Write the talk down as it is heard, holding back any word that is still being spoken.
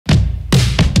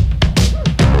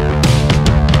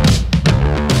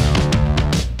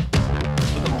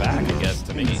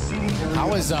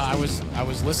I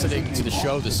was listening to the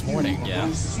show this morning. Yeah.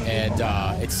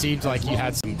 And it seemed like you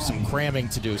had some cramming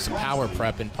to do, some power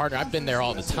prep. And partner, I've been there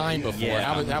all the time before.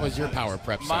 Yeah. How was your power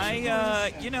prep session?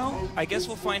 I guess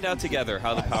we'll find out together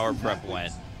how the power prep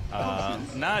went.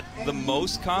 Not the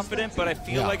most confident, but I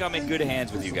feel like I'm in good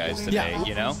hands with you guys today,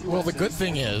 you know? Well, the good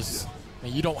thing is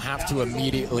you don't have to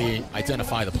immediately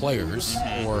identify the players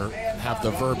or have the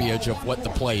verbiage of what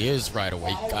the play is right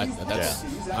away.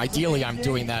 Ideally, I'm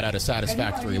doing that at a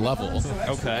satisfactory level.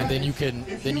 Okay. And then you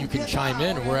can chime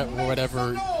in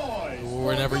whenever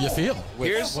you feel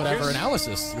with whatever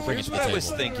analysis you're bringing to the table.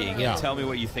 Here's what I was thinking. Yeah. Tell me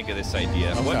what you think of this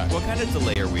idea. Okay. What kind of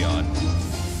delay are we on?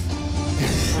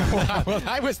 Well,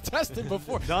 I was testing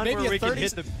before. Done maybe where we 30 can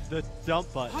hit the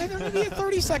dump button. I don't know, maybe a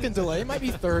 30-second delay. It might be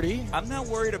 30. I'm not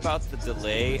worried about the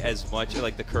delay as much,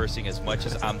 like the cursing, as much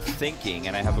as I'm thinking,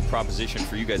 and I have a proposition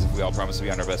for you guys if we all promise to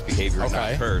be on our best behavior and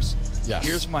not curse. Yes.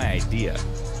 Here's my idea.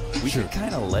 We can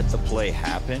kind of let the play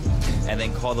happen and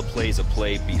then call the plays a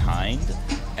play behind,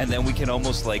 and then we can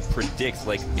almost like predict,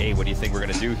 like, hey, what do you think we're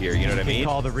going to do here? You know what I mean?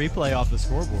 Call the replay off the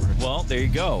scoreboard. Well, there you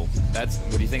go.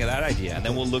 What do you think of that idea? And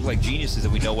then we'll look like geniuses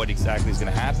and we know what exactly is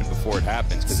going to happen before it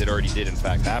happens, because it already did in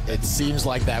fact happen. It seems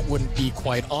like that wouldn't be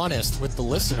quite honest with the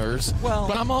listeners,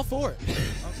 but I'm all for it.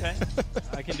 Okay.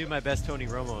 I can do my best Tony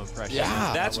Romo impression.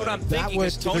 Yeah. That's what I'm thinking,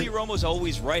 because Tony Romo's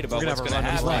always right about what's going to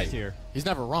happen. Right. Here. He's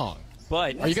never wrong.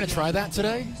 But are you going to try that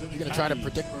today? Are you going to try to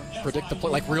predict the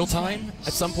play, like real time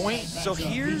at some point? So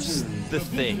here's the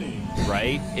thing,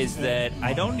 right? Is that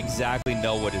I don't exactly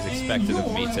know what is expected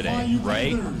of me today,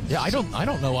 right? Yeah, I don't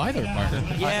know either, partner.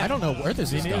 Yeah. I don't know where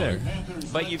this is going.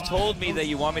 But you've told me that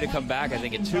you want me to come back, I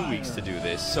think, in 2 weeks to do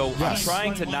this. So I'm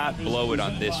trying to not blow it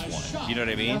on this one. You know what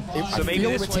I mean? So maybe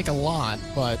it would take a lot,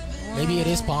 but maybe it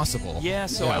is possible. Yeah,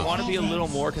 so I want to be a little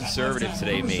more conservative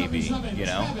today, maybe, you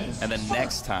know? And then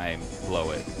next time,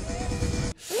 blow it.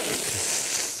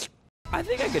 I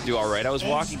think I could do all right. I was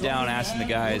walking down asking the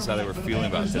guys how they were feeling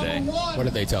about today. What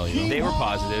did they tell you? They were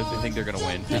positive. They think they're going to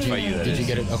win. Did you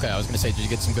get it? Okay, I was going to say, did you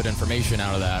get some good information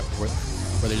out of that? Where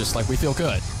they're just like, we feel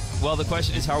good. Well, the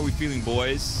question is, how are we feeling,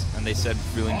 boys? And they said,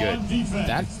 feeling good.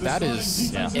 That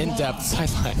is in-depth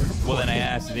sideline report. Well, then I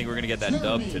asked, do you think we're going to get that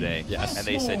dub today? Yes. And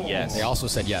they said yes. They also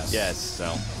said yes. Yes,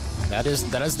 so. That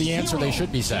is the answer they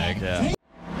should be saying. Yeah.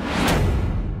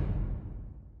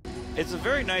 It's a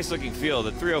very nice-looking field.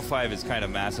 The 305 is kind of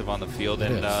massive on the field,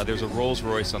 and there's a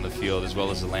Rolls-Royce on the field as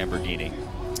well as a Lamborghini.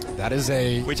 That is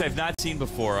which I've not seen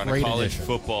before on a college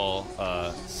football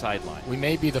sideline. We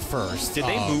may be the first. Did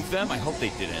they move them? I hope they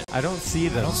didn't. I don't see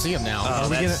them. I don't see them now. Are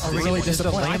we really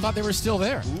disappointed? I thought they were still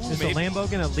there. Is the Lambo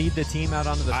going to lead the team out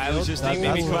onto the field? I was just thinking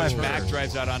maybe Coach Mack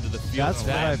drives out onto the field. That's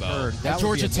what I've heard. At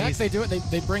Georgia Tech, they do it.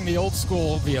 They bring the old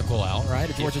school vehicle out, right?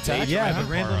 At Georgia Tech. Yeah, the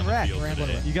Ramblin' Wreck.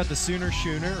 You got the Sooner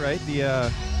Schooner, right?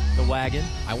 The wagon.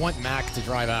 I want Mac to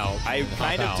drive out. I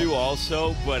kind of do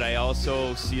also, but I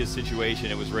also see a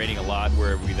situation. It was raining a lot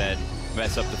where we then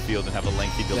mess up the field and have a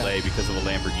lengthy delay because of a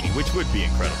Lamborghini, which would be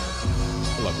incredible.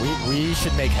 Look, we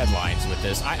should make headlines with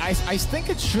this. I think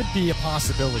it should be a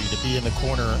possibility to be in the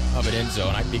corner of an end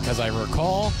zone because I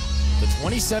recall the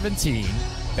 2017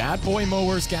 Bad Boy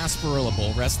Mowers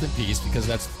Gasparilla, rest in peace, because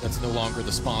that's no longer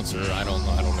the sponsor. I don't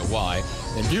know why.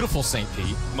 And beautiful St.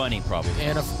 Pete. Money probably.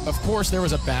 And of course there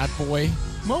was a Bad Boy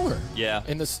mower. Yeah.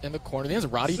 In the corner of the end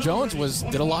zone. Roddy Jones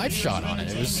did a live shot on it.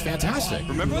 It was fantastic.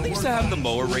 Remember when they used to have the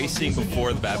mower racing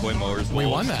before the Bad Boy Mowers Bowl? We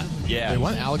won that. Yeah. We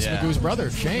won. Alex Magoo's brother,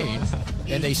 Shane.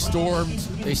 And they stormed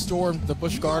the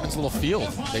Busch Gardens little field.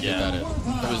 They did that in.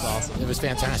 It was awesome. It was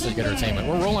fantastic entertainment.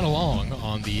 We're rolling along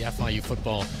on the FIU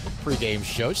football pregame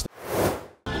show. So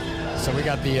we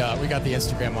got the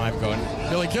Instagram live going.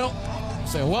 Billy Gil,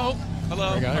 say hello.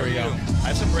 Hello. There we go.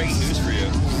 I have some breaking news for you.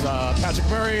 This is Patrick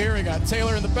Murray here. We got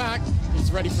Taylor in the back.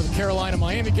 He's ready for the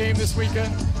Carolina-Miami game this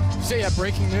weekend. You say you have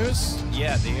breaking news?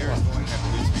 Yeah, they are going to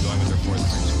be going with their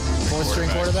fourth string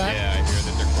quarterback. Yeah, I hear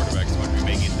that their quarterback is going to be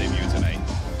making his debut tonight.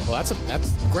 Well, that's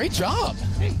a great job.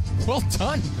 Hey, well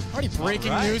done. Already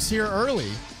breaking news here early.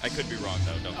 I could be wrong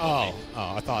though. Don't quote me.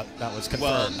 I thought that was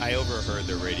confirmed. Well, I overheard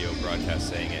the radio broadcast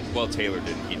saying it. Well, Taylor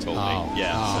didn't. He told me.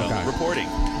 Yeah. Okay. Reporting.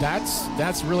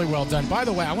 That's really well done. By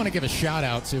the way, I want to give a shout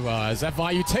out to as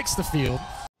FIU takes the field.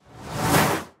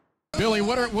 Billy,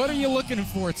 what are you looking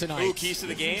for tonight? Ooh, keys to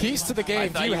the game? Keys to the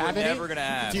game. Do you have any? Never gonna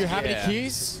ask. Do you have any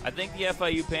keys? I think the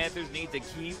FIU Panthers need to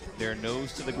keep their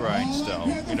nose to the grindstone.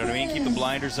 You know what I mean? Keep the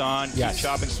blinders on, keep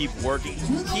chopping, keep working,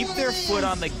 keep their foot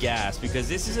on the gas, because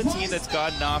this is a team that's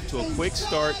gotten off to a quick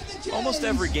start almost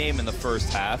every game in the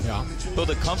first half. Yeah. Build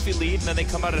a comfy lead, and then they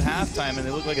come out at halftime and they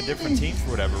look like a different team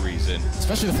for whatever reason.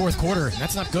 Especially the fourth quarter.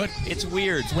 That's not good. It's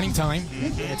weird. It's winning time.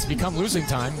 It's become losing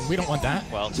time. We don't want that.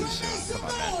 Well, too soon. Come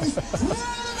on, man.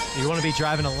 You want to be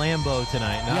driving a Lambo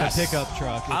tonight, not a pickup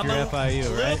truck if you're FIU, right? I'm a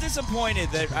little disappointed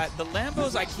that the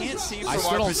Lambos, I can't see from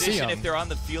our position if they're on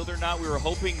the field or not. We were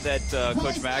hoping that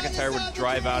Coach McIntyre would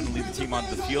drive out and lead the team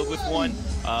onto the field with one,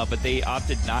 but they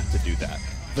opted not to do that.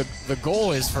 The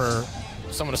goal is for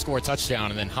someone to score a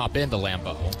touchdown and then hop into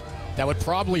Lambo. That would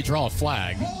probably draw a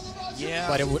flag. Yeah.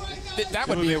 But that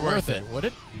would be worth it, would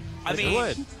it? I mean, it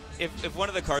would. If one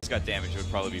of the cars got damaged, it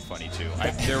would probably be funny too.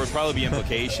 There would probably be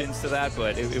implications to that,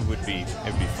 but it would be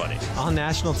funny. On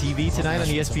national TV tonight on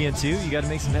ESPN2, you got to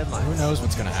make some headlines. Who knows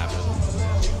what's going to happen?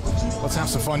 Let's have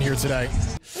some fun here today.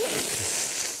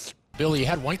 Billy, you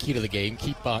had one key to the game: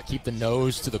 keep the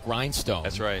nose to the grindstone.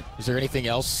 That's right. Is there anything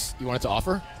else you wanted to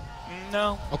offer?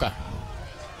 No. Okay.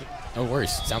 No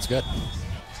worries. Sounds good.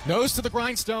 Nose to the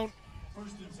grindstone.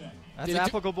 That's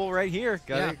applicable right here.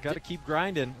 Got to keep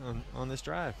grinding on this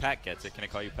drive. Pat gets it. Can I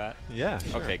call you Pat? Yeah.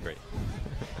 Sure. Okay, great.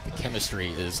 The chemistry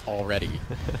is already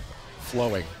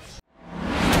flowing.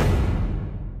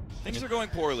 Things are going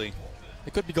poorly.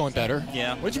 It could be going better.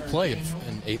 Yeah. What did you play in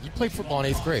 8th? You played football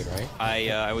in 8th grade, right?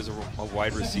 I was a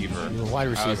wide receiver. You were a wide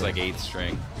receiver. I was like 8th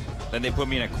string. Then they put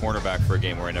me in a cornerback for a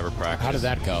game where I never practiced. How did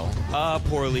that go?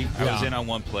 Poorly. I was in on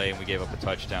one play, and we gave up a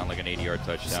touchdown, like an 80-yard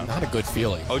touchdown. It's not a good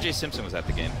feeling. O.J. Simpson was at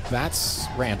the game. That's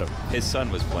random. His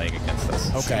son was playing against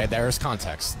us. Okay, there's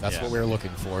context. That's what we were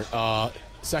looking for.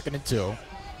 2nd and 2.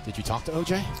 Did you talk to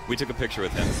O.J.? We took a picture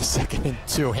with him. 2nd and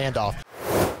 2, handoff.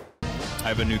 I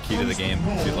have a new key to the game,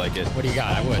 if you'd like it. What do you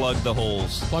got? I would. Plug the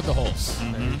holes. Plug the holes.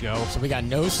 There you go. So we got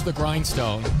nose to the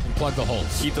grindstone and plug the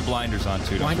holes. Keep the blinders on,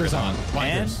 too. Blinders on.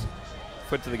 Blinders. And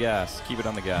foot to the gas. Keep it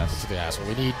on the gas. Foot to the gas. What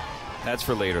we need. That's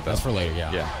for later, though. That's for later,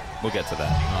 yeah. Yeah, we'll get to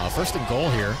that. 1st and goal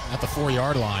here at the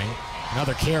 4-yard line.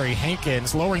 Another carry.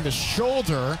 Hankins lowering the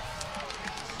shoulder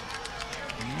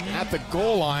at the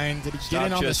goal line. Did he get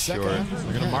in on the second?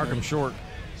 They're going to mark him short.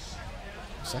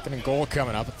 2nd and goal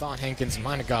coming up. I thought Hankins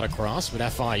might have got across, but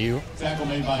FIU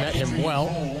met him well.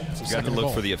 So you got to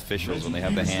look for the officials when they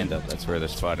have the hand up. That's where they're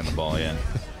spotting the ball in.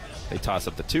 They toss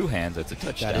up the 2 hands. That's a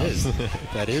touchdown.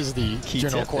 That is the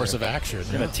general course of action.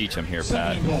 You're going to teach him here,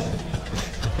 Pat.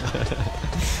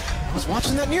 I was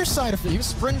watching that near side of it. He was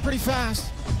sprinting pretty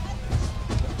fast.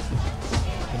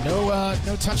 No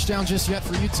touchdown just yet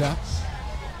for UTEP.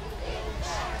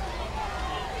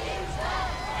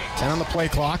 10 on the play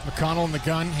clock. McConnell in the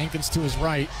gun. Hankins to his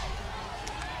right.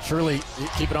 Shirley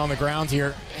keep it on the ground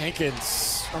here. Hankins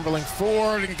stumbling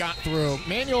forward and got through.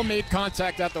 Manuel made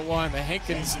contact at the 1, but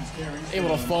Hankins able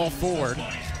to fall forward.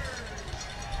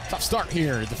 Tough start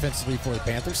here defensively for the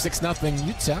Panthers. 6-0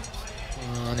 UTEP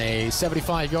on a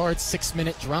 75-yard,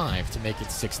 6-minute drive to make it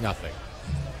 6-0.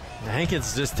 Hankins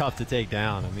is just tough to take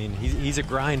down. I mean, he's a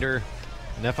grinder,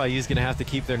 and FIU's going to have to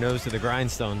keep their nose to the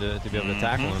grindstone to be able to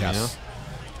tackle him. Yes. You know?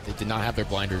 They did not have their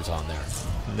blinders on there.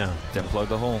 No. Didn't plug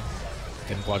the hole.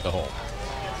 Didn't plug the hole.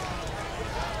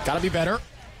 Got to be better.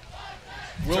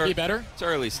 Will be better. It's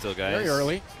early still, guys. Very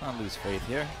early. Not lose faith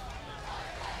here.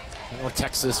 North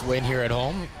Texas win here at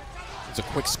home. It's a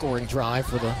quick scoring drive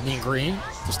for the Mean Green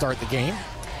to start the game.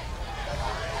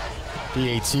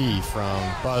 BAT from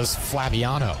Buzz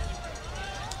Flaviano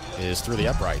is through the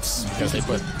uprights because they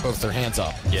put both their hands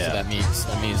up. Yeah. So that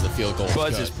means the field goal.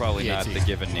 Buzz is probably not the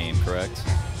given name, correct?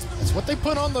 That's what they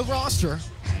put on the roster.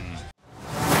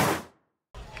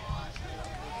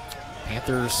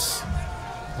 Panthers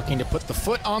looking to put the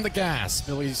foot on the gas.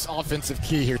 Billy's offensive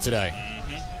key here today.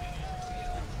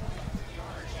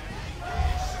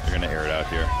 They're going to air it out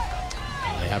here.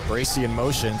 They have Bracey in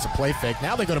motion. It's a play fake.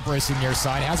 Now they go to Bracey near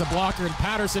side. Has a blocker in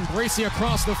Patterson. Bracey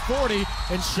across the 40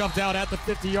 and shoved out at the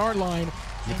 50-yard line.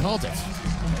 You called it.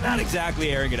 Not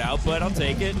exactly airing it out, but I'll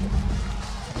take it. You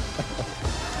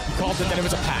called it that it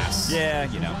was a pass. Yeah,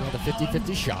 you know. The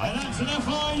 50-50 shot.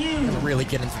 Gonna really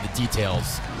get into the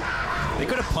details. They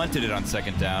could have punted it on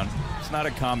 2nd down. It's not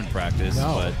a common practice,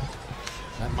 but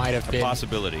that might have been a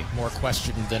possibility. More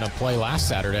questioned than a play last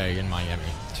Saturday in Miami.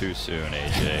 Too soon,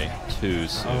 AJ. Too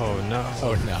soon. Oh, no.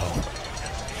 Oh, no.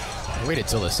 I waited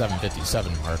till the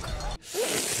 7:57 mark.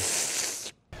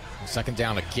 2nd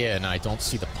down again. I don't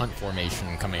see the punt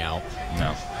formation coming out.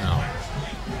 No.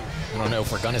 I don't know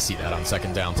if we're going to see that on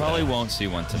 2nd down today. Probably won't see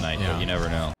one tonight, but you never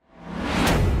know.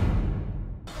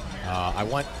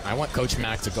 I want Coach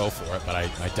Mack to go for it, but I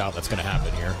doubt that's going to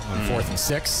happen here. On 4th and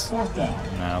 6. No,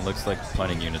 it looks like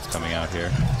punting units coming out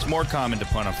here. It's more common to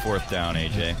punt on 4th down,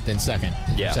 AJ. Than 2nd.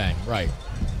 Yeah. You're saying. Right.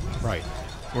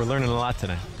 We're learning a lot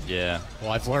tonight. Yeah.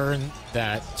 Well, I've learned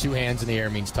that 2 hands in the air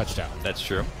means touchdown. That's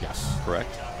true. Yes. Correct.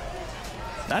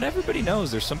 Not everybody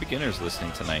knows. There's some beginners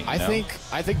listening tonight. I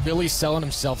think Billy's selling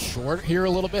himself short here a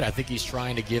little bit. I think he's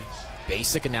trying to give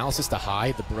basic analysis to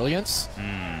hide the brilliance.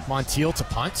 Montiel to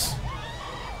punt.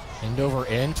 End over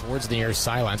end towards the near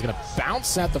sideline. He's going to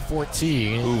bounce at the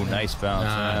 14. Ooh, nice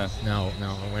bounce. No,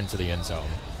 we're into the end zone.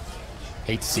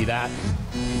 Hate to see that.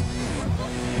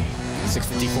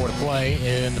 6:54 to play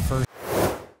in the first.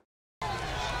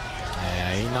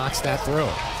 Yeah, he knocks that through.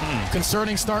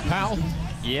 Concerning start, pal.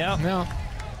 Yeah. No.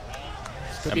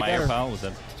 Am I your pal? Was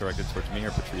that directed towards me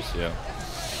or Patricio?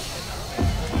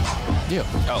 You.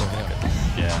 Oh, okay.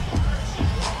 Yeah.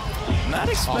 Not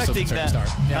expecting that.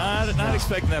 Yeah. Not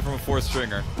expecting that from a 4th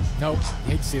stringer. Nope.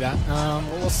 Hate to see that.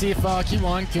 We'll see if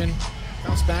Q1 can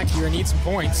bounce back here and need some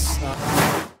points.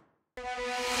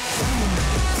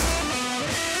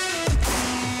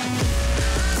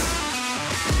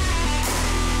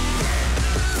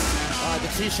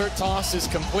 The T-shirt toss is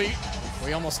complete.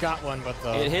 We almost got one, but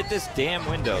it hit this damn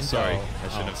window. Sorry, I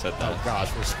shouldn't have said that. Oh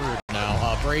gosh, we're screwed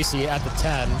now. Bracey at the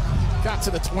 10, got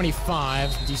to the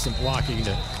 25. Decent blocking.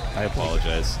 I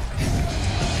apologize.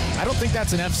 I don't think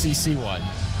that's an FCC one.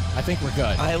 I think we're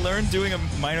good. I learned doing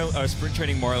a sprint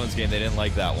training Marlins game. They didn't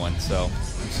like that one, so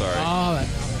I'm sorry. Oh,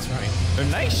 that's right. They're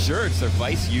nice shirts. They're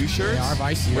FIU shirts. They are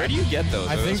FIU. Where do you get those?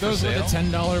 I think those were the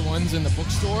 $10 ones in the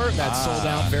bookstore that sold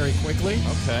out very quickly.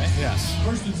 Okay. Yes.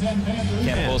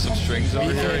 Can't pull some strings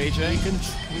over here, AJ?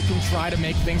 We can try to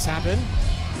make things happen.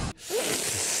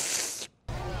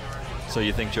 So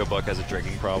you think Joe Buck has a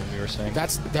drinking problem, you were saying?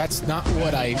 That's not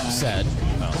what I said.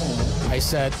 Oh. I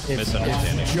said if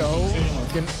Joe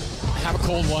can have a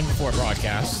cold one before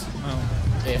broadcast,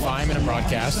 if I'm in a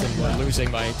broadcast and we're losing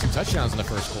by 2 touchdowns in the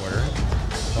first quarter,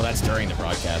 well, that's during the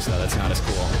broadcast, though. That's not as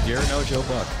cool. You're no Joe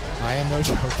Buck. I am no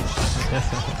Joe Buck.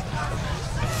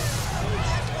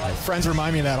 My friends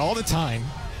remind me of that all the time.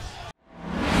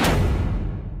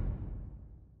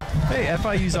 Hey,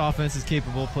 FIU's offense is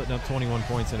capable of putting up 21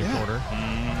 points in a quarter.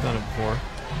 Done it before.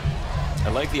 I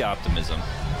like the optimism.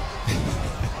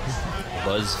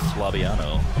 Buzz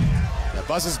Flabiano. Yeah,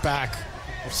 Buzz is back.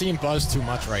 We're seeing Buzz too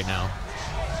much right now.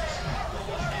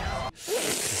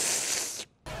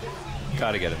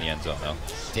 Got to get in the end zone, though.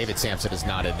 David Sampson is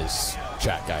not in this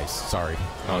chat, guys. Sorry.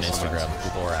 On Instagram,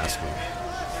 people are asking.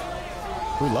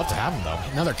 We'd love to have him, though.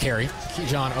 Another carry.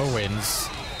 Keyshawn Owens.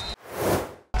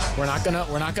 We're not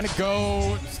gonna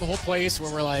go to the whole place where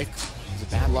we're like, is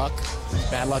it bad luck? Is it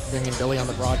bad luck bringing Billy on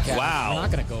the broadcast? Wow. We're not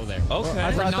gonna go there.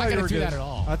 Okay. We're not gonna do that at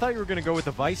all. I thought you were gonna go with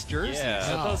the Vice jersey. Yeah. I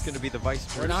thought it was gonna be the Vice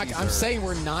jersey. We're not. I'm saying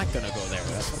we're not gonna go there.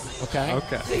 Okay.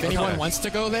 Okay. If anyone wants to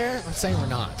go there, I'm saying we're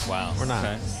not. Wow. We're not.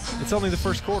 Okay. It's only the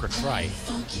first quarter. Right.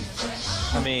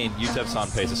 I mean, UTEP's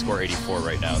on pace to score 84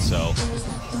 right now, so.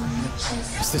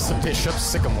 Is this a Bishop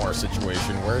Sycamore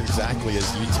situation? Where exactly is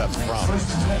UTEP from?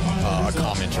 A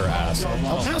commenter asked.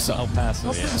 El Paso. El Paso.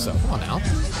 El Paso. Come on now.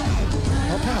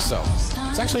 El Paso.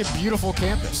 It's actually a beautiful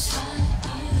campus.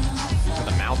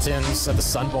 The mountains at the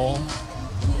Sun Bowl.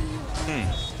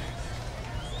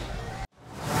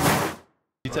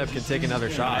 UTEP can take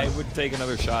another shot. I would take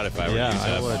another shot if I were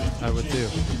UTEP. I would too.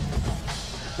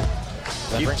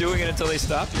 Keep doing it until they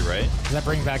stop you, right? Does that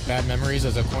bring back bad memories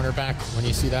as a cornerback when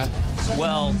you see that?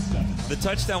 Well, the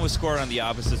touchdown was scored on the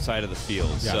opposite side of the field.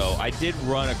 Yes. So I did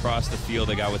run across the field.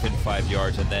 I got within 5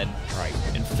 yards. And then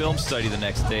in film study the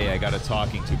next day, I got a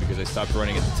talking to because I stopped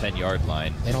running at the 10-yard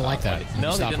line. They don't like that.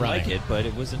 No, they didn't like it, but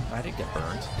it wasn't. I didn't get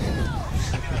burned.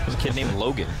 There's a kid named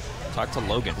Logan. Talk to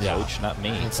Logan, coach, not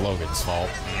me. It's Logan's fault.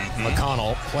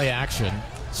 McConnell, play action,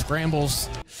 scrambles.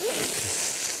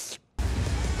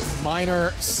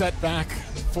 Minor setback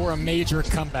for a major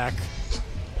comeback.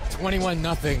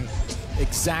 21-0.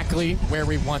 Exactly where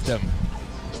we want them.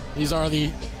 These are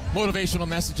the motivational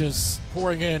messages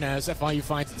pouring in as FIU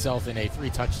finds itself in a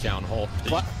 3-touchdown hole.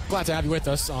 Glad to have you with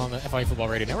us on the FIU Football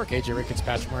Radio Network. AJ Ricketts,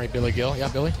 Patrick Murray, Billy Gil. Yeah,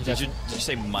 Billy? Did you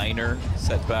say minor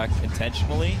setback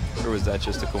intentionally, or was that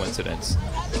just a coincidence?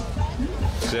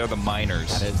 They're the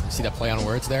minors. See that play on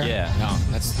words there? Yeah. No,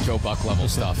 that's Joe Buck level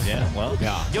stuff. Yeah, well,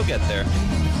 you'll get there.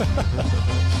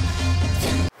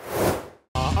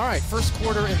 All right, first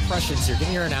quarter impressions here. Give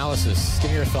me your analysis.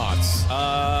 Give me your thoughts.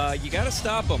 You got to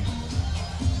stop them.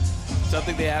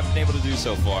 Something they haven't been able to do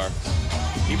so far.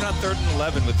 Even on 3rd and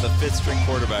 11 with the 5th string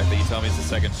quarterback that you tell me is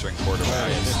the 2nd string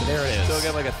quarterback. There it is. Still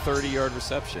get like a 30-yard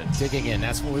reception. Digging in.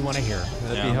 That's what we want to hear.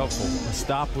 That'd be helpful. A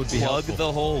stop would be helpful. Plug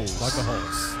the holes. Plug the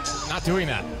holes. Not doing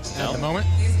that at the moment.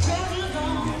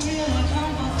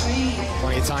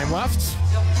 Plenty of time left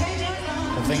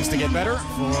for things to get better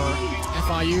for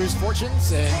FIU's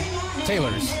fortunes and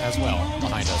Taylor's as well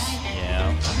behind us.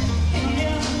 Yeah.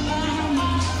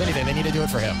 If anything, they need to do it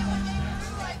for him.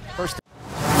 First.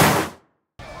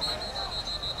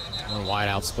 Wide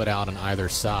out, split out on either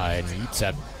side.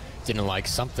 UTEP didn't like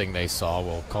something they saw.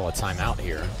 We'll call a timeout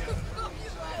here.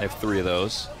 They have 3 of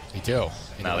those. They do.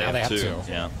 Now they have 2.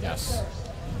 Yeah. Yes.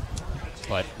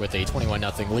 But with a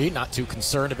 21-0 lead, not too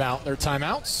concerned about their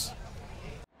timeouts.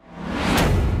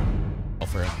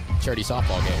 For a charity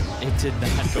softball game. It did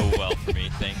not go well for me.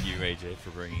 Thank you, AJ, for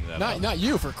bringing that up. Not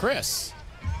you, for Chris.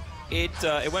 It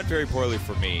went very poorly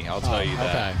for me, I'll tell you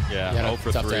that. Okay. Yeah, 0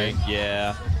 for 3. Day.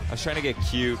 Yeah. I was trying to get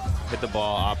cute, hit the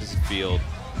ball opposite field.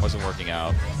 Wasn't working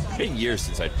out. It's been years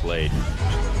since I'd played.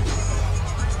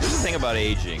 Here's the thing about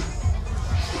aging.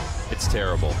 It's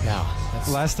terrible. Yeah.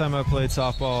 Last time I played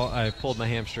softball, I pulled my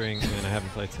hamstring, and I haven't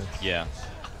played since. Yeah.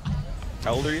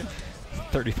 How old are you?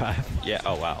 35. Yeah.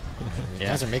 Oh, wow. You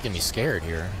guys are making me scared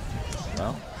here.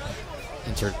 Well.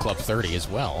 Entered Club 30 as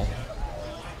well.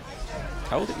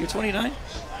 How old are you? You're 29?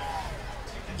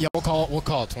 Yeah, we'll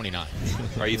call it 29.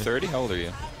 Are you 30? How old are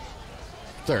you?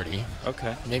 30.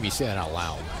 Okay. Maybe say that out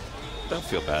loud. Don't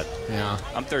feel bad. Yeah.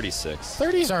 I'm 36.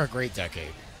 30s are a great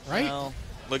decade, right? Well,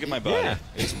 look at my body. Yeah.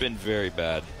 It's been very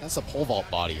bad. That's a pole vault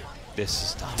body.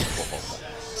 This is not a pole vault.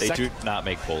 They do not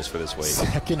make poles for this weight.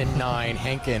 2nd and 9.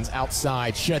 Hankins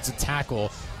outside, sheds a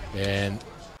tackle, and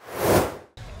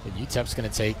UTEP's going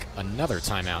to take another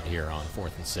timeout here on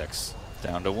 4th and 6.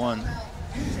 Down to 1.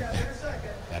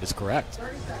 That is correct.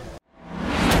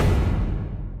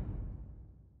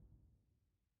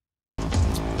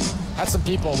 Had some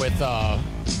people with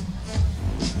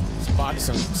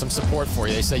some support for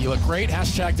you. They say you look great.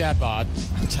 #DadBod.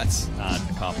 That's not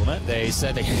a compliment. They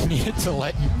said they needed to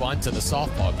let you bunt to the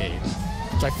softball game,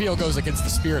 which I feel goes against the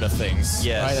spirit of things.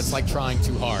 Yes. Right? It's like trying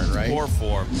too hard, right? Poor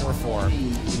form. Poor form.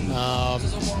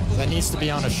 That needs to be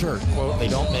on a shirt. Quote, they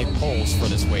don't make poles for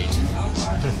this weight.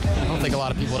 I don't think a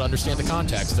lot of people would understand the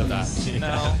context of that. No.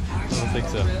 I don't think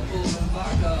so.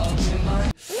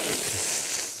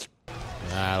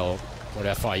 That'll put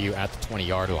FIU at the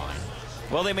 20-yard line.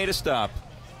 Well, they made a stop.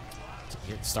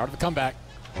 Start of the comeback.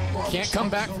 Can't come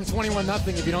back from 21-0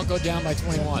 if you don't go down by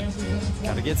 21.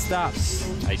 Gotta get stops.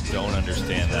 I don't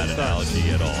understand that analogy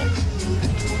at all.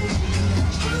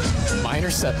 Minor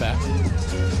setback.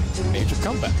 Major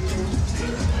comeback.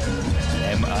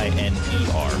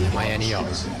 M-I-N-E-R. M-I-N-E-R.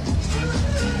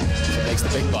 It makes the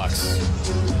big bucks.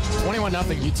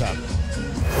 21-0 UTEP.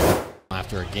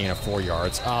 After a gain of 4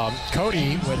 yards.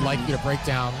 Cody would like you to break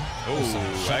down.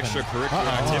 Extracurricular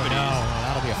activities. No,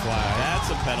 that'll be a flag. That's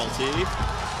a penalty.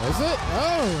 Is it?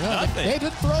 Oh, no. Nothing. They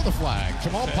did throw the flag.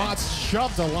 Jamal Potts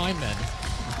shoved a lineman.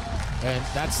 And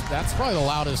that's probably the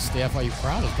loudest the FIU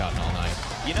crowd has gotten all night.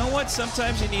 You know what?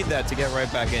 Sometimes you need that to get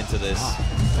right back into this.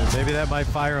 Maybe that might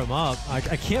fire him up. I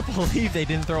can't believe they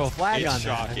didn't throw a flag on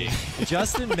shocking. that. I mean,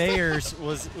 Justin Mayers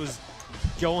was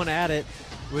going at it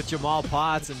with Jamal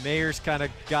Potts, and Mayers kind of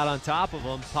got on top of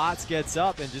him. Potts gets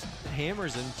up and just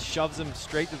hammers and shoves him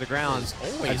straight to the ground.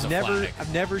 I've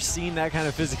never seen that kind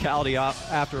of physicality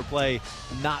after a play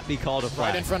not be called a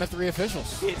flag. Right in front of 3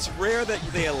 officials. It's rare that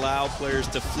they allow players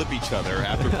to flip each other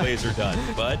after plays are done,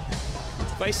 but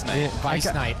Vice night.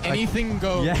 Vice night. Anything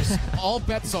goes. Yeah. All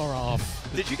bets are off.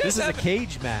 Did you guys This is a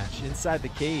cage match inside the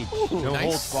cage. Ooh, no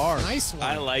holds barred. Nice one.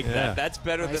 I like that. That's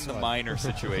better than the minor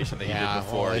situation that you did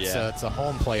before. Well, it's a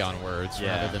home play on words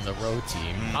rather than the road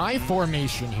team. I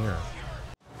formation here.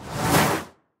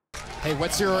 Hey,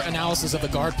 what's your analysis of the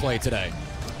guard play today?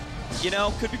 You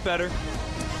know, could be better.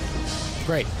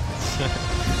 Great.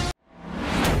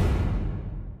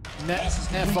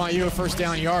 FIU first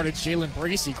down yardage. Jalen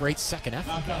Bracey, great second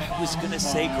effort. I was going to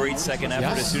say great second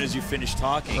effort as soon as you finished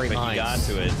talking, great but minds.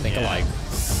 you got to it. Think alike.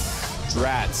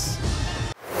 Drats.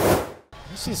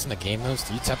 You see this in the game notes?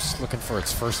 UTEP's looking for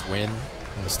its first win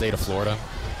in the state of Florida.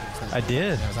 I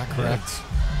did. Is that correct?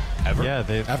 Yeah. Ever? Yeah,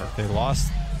 they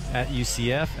lost at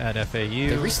UCF, at FAU.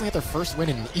 They recently had their first win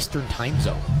in the Eastern time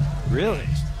zone. Really?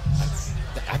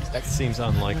 That seems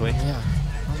unlikely. Yeah.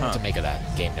 I don't know what to make of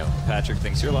that game note. Patrick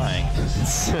thinks you're lying.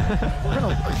 We're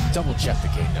going to double check the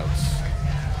game notes.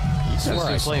 He's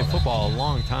been playing football a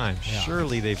long time. Yeah.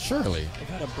 Surely they've had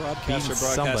a broadcaster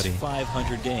broadcast somebody.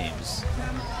 500 games.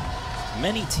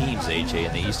 Many teams, AJ,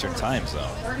 in the Eastern time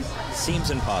zone.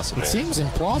 Seems impossible. It seems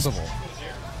implausible.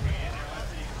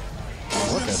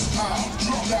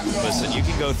 looking. Listen, you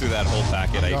can go through that whole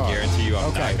packet. I guarantee you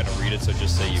I'm not going to read it, so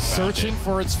just say you found Searching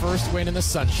for its first win in the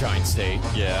Sunshine State.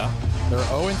 Yeah. They're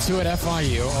 0-2 at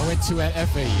FIU, 0-2 at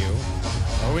FAU,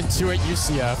 0-2 at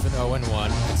UCF, and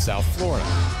 0-1 in South Florida.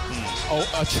 Oh,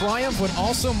 a triumph would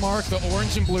also mark the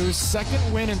Orange and Blues'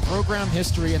 second win in program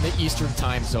history in the Eastern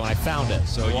Time Zone. I found it.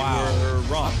 So you were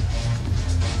wrong.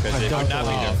 Because it would not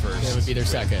be their first. It would be their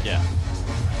second. Yeah.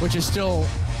 Which is still...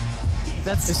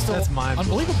 That's mind-blowing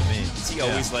unbelievable to me. Does he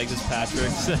always like this,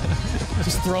 Patrick?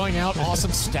 Just throwing out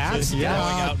awesome stats. Throwing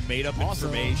out made-up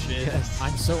information. Yes.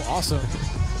 I'm so awesome.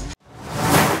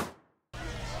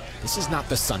 This is not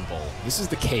the Sun Bowl. This is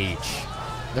the cage.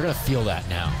 They're going to feel that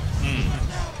now.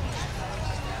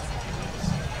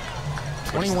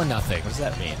 21-0. What does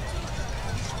that mean?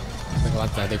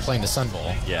 They're playing the Sun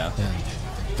Bowl. Yeah.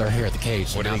 They're here at the cage.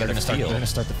 So now they're going to start. They're going to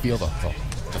start to feel the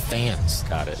fans.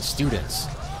 Got it. The students.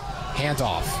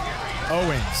 Handoff.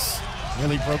 Owens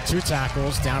nearly broke 2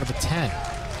 tackles down to the 10.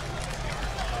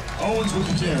 Owens with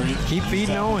the carry. Keep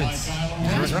feeding Owens.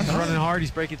 He's running hard.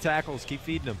 He's breaking tackles. Keep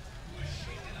feeding him.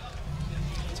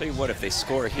 I'll tell you what, if they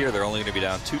score here, they're only going to be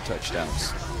down 2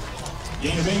 touchdowns.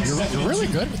 You're really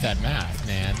good with that math,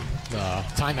 man.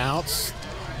 Timeouts,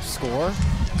 score.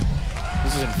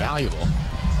 This is invaluable.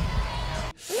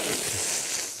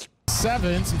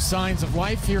 7, some signs of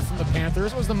life here from the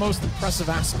Panthers. What was the most impressive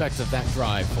aspect of that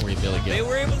drive for you, Billy Gil? They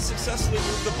were able to successfully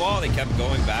move the ball. They kept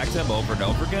going back to them over and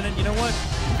over again. And you know what?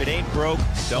 If it ain't broke,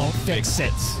 don't fix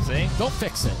it. See? Don't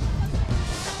fix it.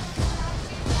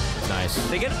 Nice.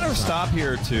 They get another stop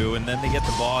here or two, and then they get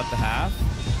the ball at the half.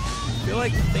 I feel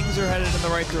like things are headed in the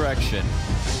right direction.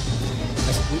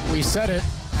 We said it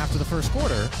after the first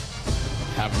quarter.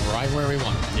 Have them right where we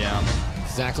want them. Yeah.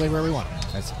 Exactly where we want them.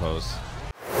 I suppose.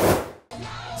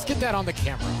 Let's get that on the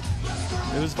camera.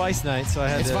 It was Vice Night, so I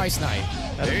had It's Vice Night.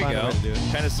 There you go.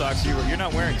 What kind of socks you're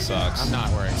not wearing socks. I'm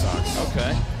not wearing socks.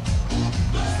 Okay.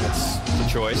 That's the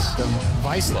choice. The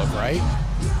Vice look, right?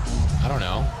 I don't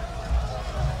know.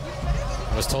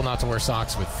 I was told not to wear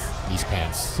socks with these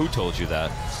pants. Who told you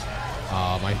that?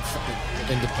 My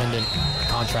independent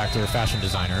contractor, fashion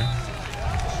designer.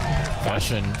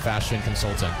 Fashion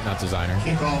consultant, not designer.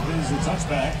 Kickoff is a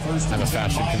touchback. First I'm a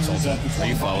fashion consultant. Are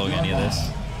you following any of this?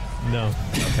 No.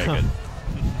 Okay, good.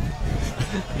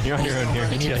 You're on your own here.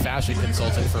 You need a fashion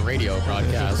consultant for radio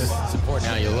broadcasts. It's important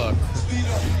how you look.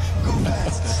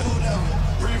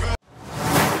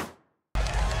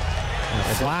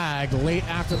 Flag late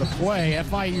after the play.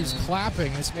 FIU's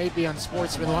clapping. This may be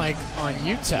unsportsmanlike on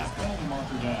UTEP.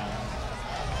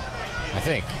 I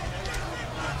think.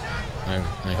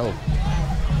 I hope.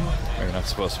 You're not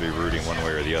supposed to be rooting one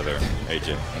way or the other,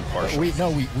 Agent. Impartial. We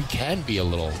can be a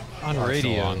little on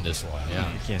radio on this one.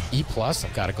 Yeah. E+,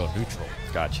 I've got to go neutral.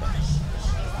 Gotcha.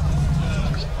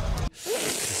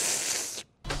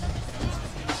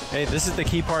 Hey, this is the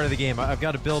key part of the game. I've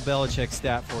got a Bill Belichick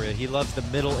stat for you. He loves the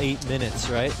middle 8 minutes,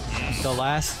 right? The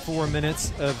last 4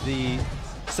 minutes of the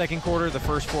second quarter, the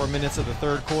first 4 minutes of the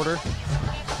third quarter.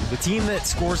 The team that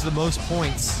scores the most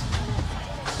points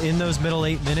in those middle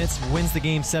 8 minutes wins the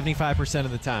game 75%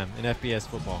 of the time in FBS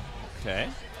football. Okay.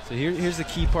 So here's the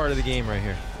key part of the game right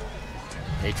here.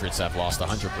 Patriots have lost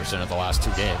 100% of the last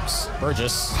 2 games.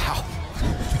 Burgess. Wow.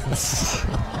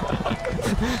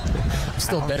 I'm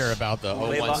still bitter about the 0-1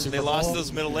 Super Bowl. They lost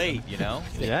those middle 8, you know?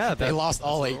 Yeah. They lost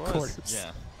all 8 quarters.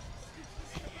 Yeah.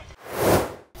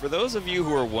 For those of you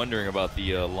who are wondering about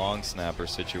the long snapper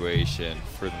situation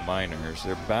for the Miners,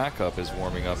 their backup is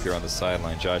warming up here on the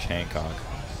sideline, Josh Hancock.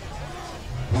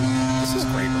 This is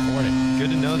great reporting.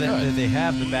 Good to know that they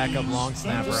have the backup long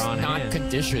snapper on hand. Not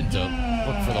conditioned to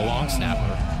look for the long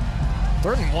snapper.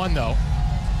 3rd and 1, though.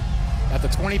 At the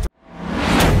 23.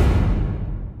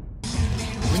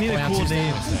 We need a cool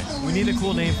name. We need a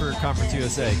cool name for Conference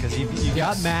USA because you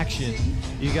got Maction,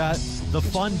 you got the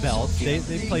Fun Belt. They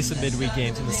play some midweek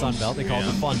games in the Sun Belt. They call it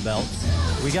the Fun Belt.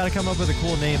 We got to come up with a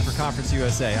cool name for Conference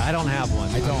USA. I don't have one.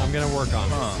 I'm going to work on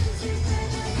it.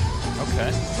 Okay.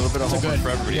 A little bit of homework for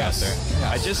everybody out there. Yes.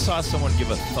 I just saw someone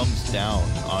give a thumbs down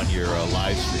on your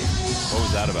live stream. What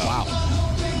was that about? Wow.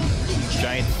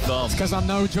 Giant thumb. It's because I'm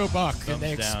no Joe Buck, and Thumbs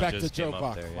they down expect a just Joe came up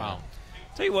Buck. there, yeah. Wow.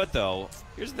 Tell you what, though,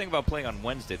 here's the thing about playing on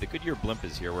Wednesday. The Goodyear Blimp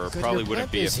is here, where it Goodyear probably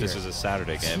wouldn't Blimp be is if this here. was a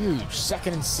Saturday It's game. huge.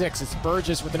 2nd and 6. It's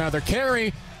Burgess with another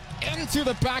carry. Into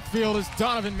the backfield is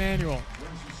Donovan Manuel.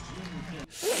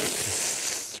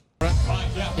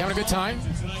 You having a good time?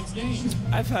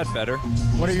 I've had better.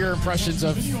 What are your impressions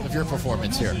of your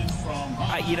performance here?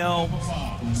 You know,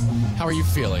 How are you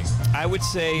feeling? I would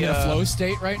say In a flow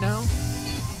state right now?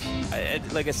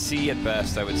 like a C at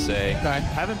best, I would say. Okay.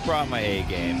 Haven't brought my A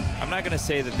game. I'm not going to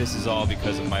say that this is all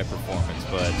because of my performance,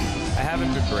 but I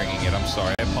haven't been bringing it. I'm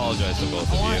sorry. I apologize to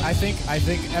both of you. I think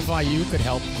FIU could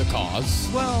help the cause.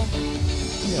 Well,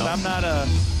 but I'm not a.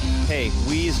 Hey,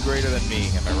 we is greater than me.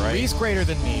 Am I right? We's greater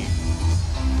than me.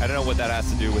 I don't know what that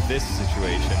has to do with this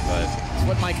situation, but It's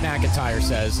what Mike McIntyre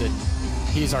says, that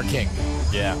he's our king.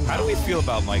 yeah. How do we feel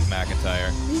about Mike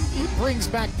McIntyre? He brings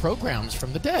back programs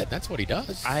from the dead. That's what he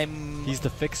does. He's the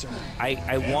fixer.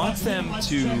 I want them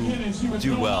to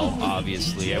do well,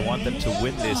 obviously. I want them to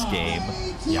win this game.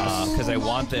 Because I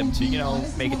want them to,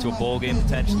 make it to a bowl game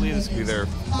potentially. This will be their,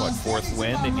 fourth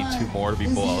win. They need 2 more to be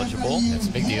bowl eligible. That's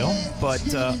a big deal.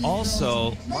 But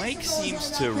also, Mike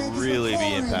seems to really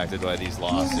be impacted by these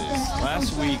losses.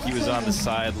 Last week, he was on the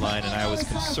sideline, and I was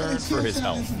concerned for his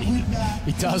health.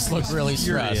 He does look really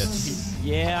stressed.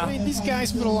 Yeah. I mean, these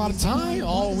guys put a lot of time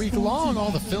all week long,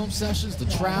 all the film sessions, the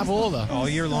travel, All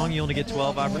year long, you only get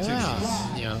 12 opportunities.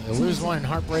 Yeah. They lose one in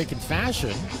heartbreaking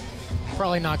fashion.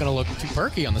 Probably not going to look too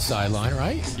perky on the sideline,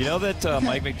 right? You know that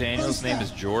Mike McDaniel's name is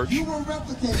George?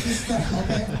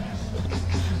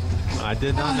 I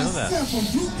did not know that.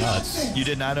 No, You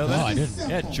did not know that? No, I didn't.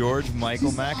 Yeah, George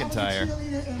Michael McIntyre.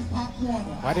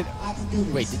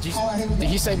 Wait, did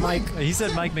he say Mike? He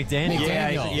said Mike McDaniel.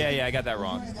 Yeah, I got that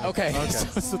wrong. Okay.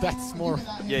 So that's more.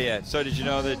 Yeah. So did you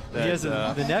know that He has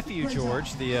the nephew,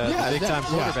 George, the big-time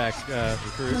quarterback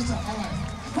recruit.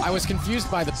 I was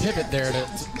confused by the pivot there,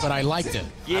 but I liked it.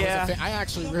 Yeah. I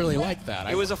actually really liked that.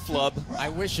 It was a flub. I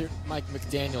wish Mike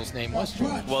McDaniel's name was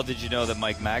George. Well, did you know that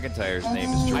Mike McIntyre's name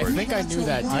is George? I think I knew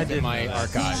that deep in my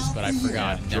archives, but I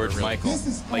forgot. George Michael.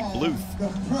 Like Bluth.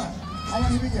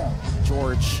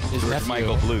 George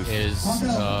Michael Bluth is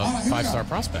a 5-star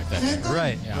prospect. That year.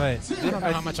 Right. I don't know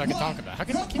how much I can talk about.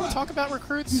 Can you talk about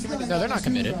recruits? No, they're not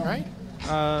committed, right?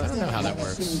 I don't know how that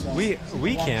works.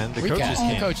 We can. The coaches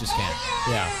can. The coaches can.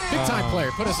 Yeah. Big time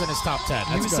player. Put us in his top 10. That's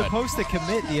He was good. supposed to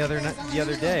commit the other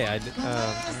day. I'm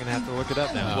gonna have to look it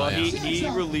up now. Well, he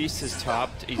released his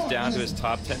he's down to his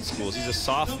top 10 schools. He's a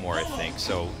sophomore, I think.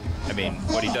 So, I mean,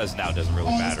 what he does now doesn't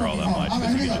really matter all that much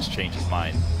because he can just change his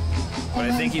mind. But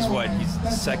I think he's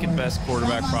the second best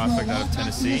quarterback prospect out of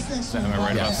Tennessee. Am I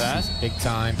right about that? Big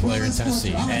time player in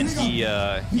Tennessee. And he's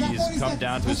come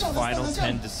down to his final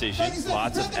 10 decisions.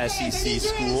 Lots of SEC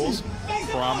schools,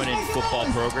 prominent football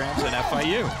programs, and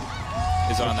FIU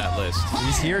is on that list.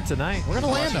 He's here tonight. We're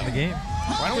gonna land him. the game.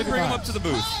 Why don't we bring him up to the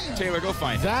booth? Taylor, go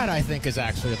find him. That, I think, is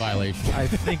actually a violation. I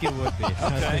think it would be.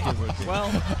 Okay. Well,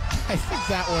 I think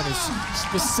that one is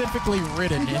specifically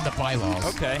written in the bylaws.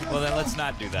 okay. Well, then let's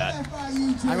not do that.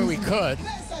 I mean, we could.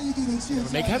 It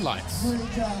would make headlines.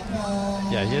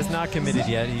 Yeah, he has not committed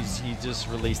yet. He just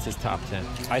released his top 10.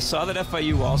 I saw that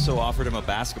FIU also offered him a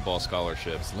basketball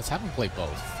scholarship. Let's have him play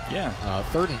both. Yeah.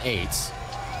 3rd and 8s.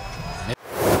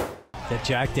 That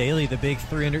Jack Daly, the big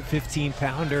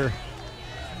 315-pounder,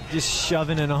 just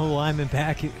shoving an whole lineman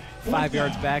back 5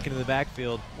 yards back into the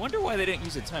backfield. Wonder why they didn't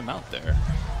use a timeout there.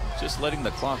 Just letting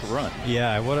the clock run.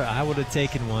 Yeah, I would have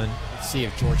taken one. Let's see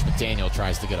if George McDaniel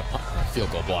tries to get a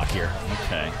field goal block here.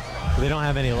 Okay. But they don't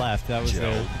have any left. That was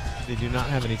Joe. they do not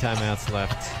have any timeouts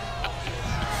left.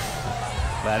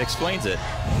 That explains it.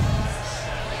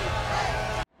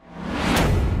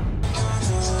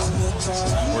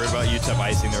 Worried about UTEP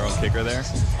icing their own kicker there?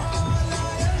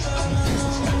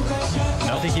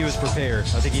 I think he was prepared.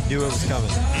 I think he knew it was coming.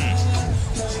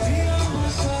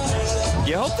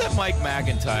 You hope that Mike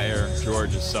McIntyre,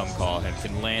 George as some call him,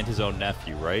 can land his own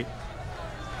nephew, right?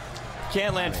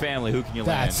 Can't land family, who can you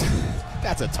land?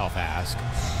 That's a tough ask.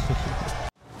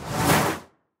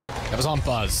 That was on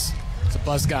Buzz. So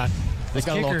Buzz got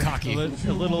a little cocky. A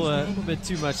little bit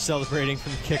too much celebrating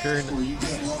from the kicker. And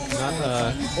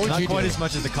not quite as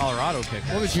much as the Colorado kicker.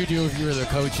 What would you do if you were the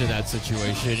coach in that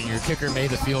situation and your kicker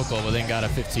made the field goal but then got a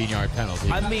 15-yard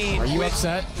penalty? I mean, are you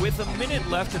upset? With a minute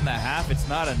left in the half, it's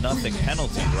not a nothing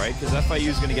penalty, right? Because FIU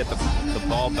is going to get the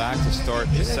ball back to start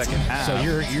the second half. So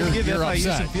you're give FIU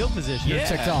upset. some field position. You're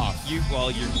ticked off. You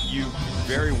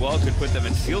very well could put them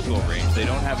in field goal range. They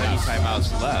don't have any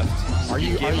timeouts left. Are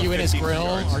you in his grill?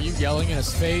 Are you yelling in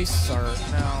his face? Or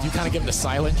do you kind of give him the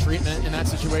silent treatment in that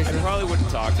situation? I probably wouldn't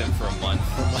talk to him for a month.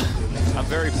 I'm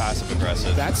very passive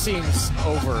aggressive. That seems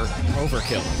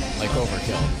overkill. Like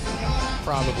overkill.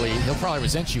 He'll probably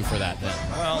resent you for that then.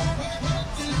 Well,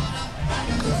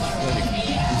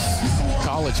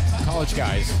 college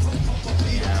guys.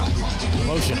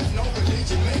 Emotional.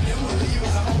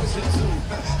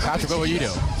 Patrick, what would you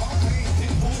do?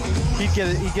 He'd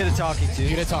get a talking to.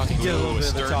 Get a talking to. Get a little bit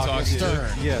of a talking to. Stern.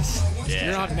 Yes. yeah.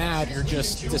 You're not mad. You're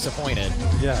just disappointed.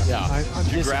 Yeah. Yeah. I'm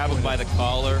you grab him by the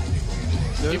collar,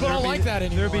 People don't like that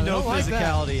anymore. There'd be no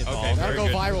physicality involved. Okay, That'll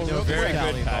go viral No real quick.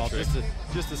 physicality involved. Patrick.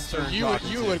 Just a stern You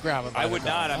would grab him. I would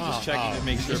not. I'm just checking to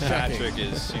make sure Patrick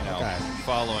is,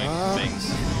 following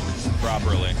things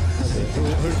properly.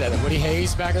 Who did that? Woody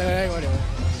Hayes back in the day? What did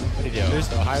he do?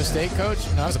 The Ohio State coach?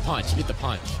 No, that was a punch. He hit the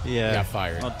punch. Yeah. He got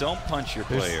fired. Well, don't punch your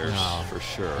players, for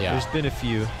sure. Yeah. There's been a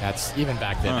few. That's even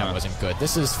back then. That wasn't good.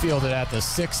 This is fielded at the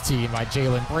 16 by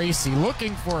Jalen Bracey,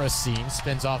 looking for a seam.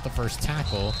 Spins off the first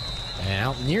tackle and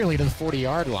out nearly to the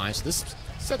 40-yard line. So this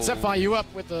sets FIU up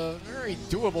with a very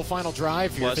doable final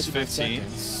drive here. Plus 15.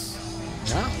 Seconds.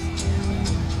 Yeah.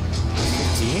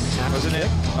 15. Wasn't it?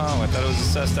 Oh, I thought it was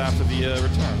assessed after the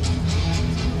return.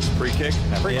 Pre-kick?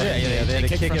 Yeah, they had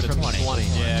to kick it from 20.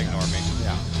 Yeah, ignore me.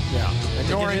 Yeah.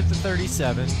 Ignoring it to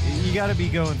 37. You got to be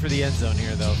going for the end zone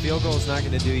here, though. Field goal is not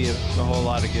going to do you a whole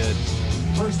lot of good.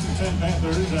 First and 10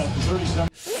 Panthers at the 37.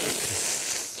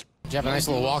 Did you have a nice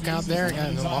little walk out there?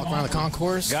 Got to walk around the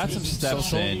concourse? Got some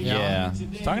steps Social? in, yeah.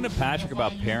 Talking to Patrick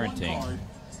about parenting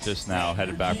just now,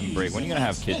 headed back from the break. When are you going to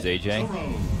have kids, AJ?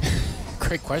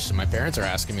 Great question. My parents are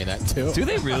asking me that too. Do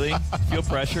they really feel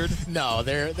pressured? No,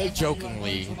 they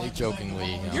jokingly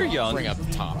You're young. Bring up the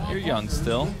topic. You're young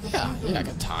still. Yeah, I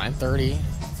got time. 30,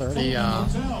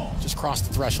 just crossed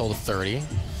the threshold of 30.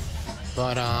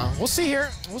 But we'll see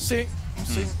here. We'll see.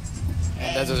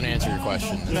 And that doesn't answer your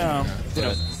question. No.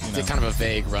 Did kind of a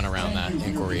vague run around that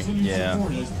inquiry. Yeah.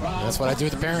 That's what I do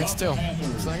with the parents too.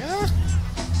 It's like,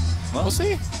 well, we'll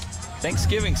see.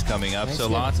 Thanksgiving's coming up, so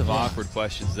lots of awkward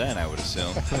questions then, I would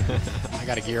assume. I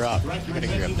got to gear up. Now.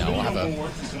 We'll have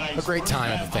a great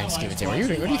time at the Thanksgiving table.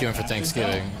 What are you doing for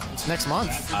Thanksgiving? It's next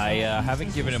month. I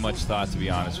haven't given it much thought, to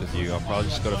be honest with you. I'll probably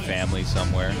just go to family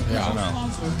somewhere. Yeah. I don't know.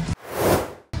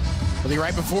 We'll be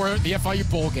right before the FIU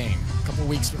bowl game, a couple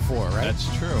weeks before, right? That's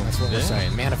true. That's what we're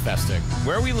saying. Manifesting.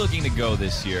 Where are we looking to go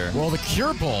this year? Well, the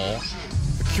Cure Bowl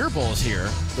is here.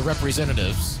 The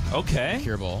representatives. Okay.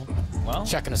 Cure Bowl. Well,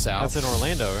 checking us out. That's in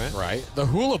Orlando, right? Right. The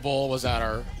Hula Bowl was at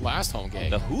our last home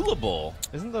game. The Hula Bowl?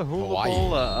 Isn't the Hula Hawaii.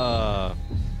 Bowl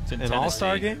an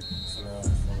all-star game?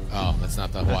 Oh, that's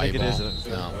not the Hawaii Bowl. I think it is.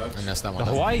 No, I messed that one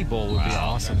The up. Hawaii Bowl would be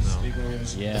awesome, though.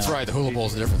 Yeah. That's right. The Hula Bowl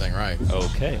is a different thing, right?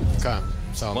 Okay. Okay.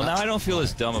 So Well, now I don't feel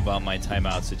as dumb about my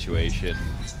timeout situation.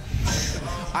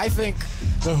 I think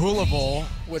the Hula Bowl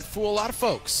would fool a lot of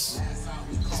folks.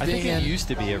 I think it used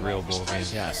to be a real bowl game.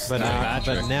 Yes. But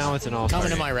now it's an all-star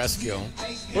Coming to game. my rescue.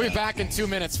 We'll be back in 2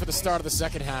 minutes for the start of the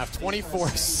second half.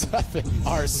 24-7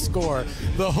 our score.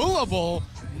 The Hula Bowl,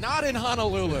 not in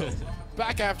Honolulu.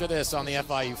 Back after this on the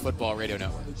FIU Football Radio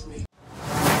Network.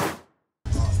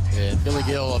 And Billy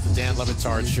Gil of the Dan Le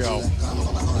Batard Show.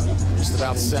 Just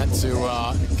about set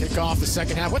to kick off the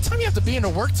second half. What time do you have to be into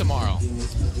work tomorrow?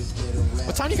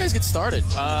 What time do you guys get started?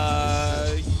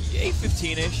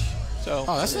 8:15-ish. So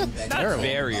that's not terrible.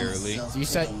 Very early. Do you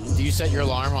set your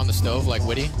alarm on the stove like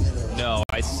Whitty? No,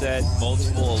 I set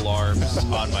multiple alarms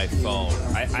on my phone.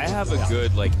 I have a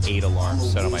good 8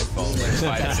 alarms set on my phone,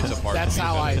 5 minutes apart. That's from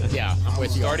how I'm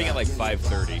with you. Starting at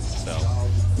 5:30. So.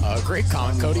 Great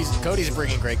comment. Cody's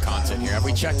bringing great content here. Have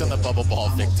we checked on the bubble ball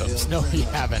victims? No, we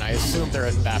haven't. I assume they're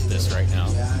at Baptist right now.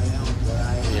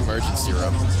 The emergency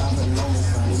room.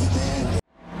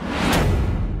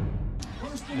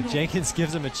 Jenkins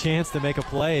gives him a chance to make a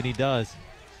play, and he does.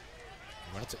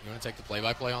 You want to take the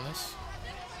play-by-play on this?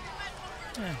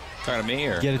 Talking to me,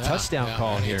 or get a touchdown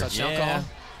call here? Touchdown call?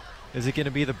 Is it going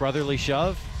to be the brotherly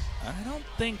shove? I don't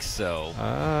think so.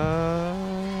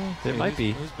 It might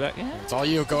be. Who's back? Yeah. It's all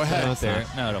you. Go ahead.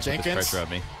 No, don't Jenkins. put this pressure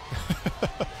on me.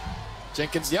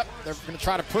 Jenkins, yep. They're going to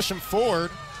try to push him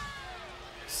forward.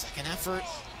 Second effort.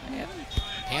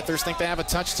 Panthers think they have a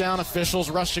touchdown. Officials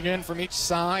rushing in from each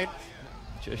side.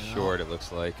 Just short, it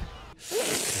looks like.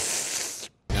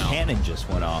 Cannon just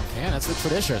went off. Yeah, that's the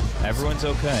tradition. Everyone's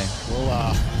okay.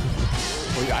 Well,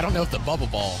 I don't know if the bubble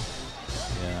ball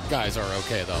guys are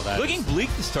okay, though. Looking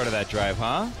bleak the start of that drive,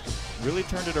 huh? Really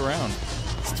turned it around.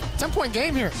 It's a 10-point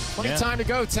game here. Plenty of time to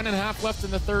go. 10.5 left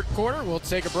in the third quarter. We'll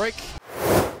take a break.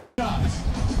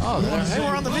 Oh, hey,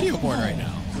 we're on the video board right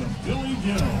now.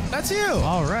 That's you.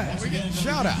 All right. We get a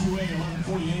shout out.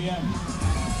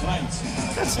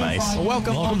 That's nice. Well,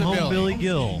 welcome home to Billy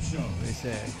Gil, they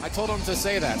say. I told him to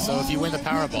say that, so if you win the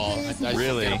Powerball, I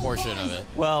really get a portion of it.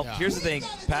 Well, here's the thing.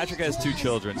 Patrick has 2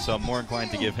 children, so I'm more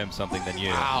inclined to give him something than you.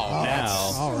 Wow. Now,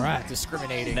 all right.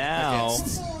 Discriminating. Now,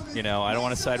 against. I don't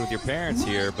want to side with your parents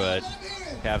here, but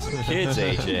have some kids,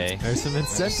 AJ. There's some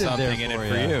incentive there in it for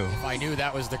you. If I knew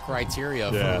that was the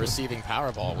criteria for receiving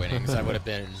Powerball winnings, I would have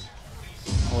been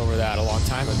all over that a long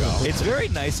time ago. It's very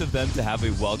nice of them to have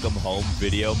a welcome home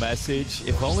video message.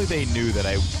 If only they knew that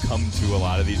I come to a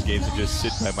lot of these games and just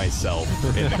sit by myself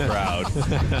in the crowd.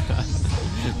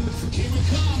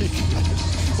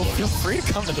 Well, feel free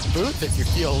to come to the booth if you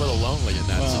feel a little lonely in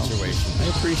that situation. I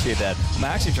appreciate that. I'm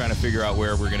actually trying to figure out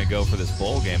where we're going to go for this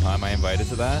bowl game. Huh? Am I invited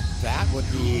to that? That would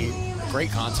be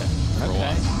great content. Number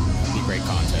one. That would be great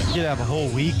content. You could have a whole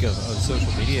week of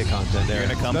social media content there. You're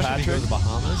going to come, Especially Patrick? if you go to the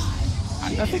Bahamas.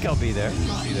 I think I'll be there.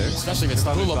 Especially if it's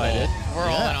the Hula Bowl. We're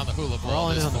all in on the Hula Bowl. We're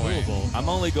all in on the Hula Bowl. I'm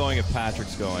only going if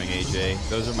Patrick's going, AJ.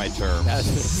 Those are my terms.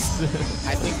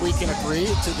 I think we can agree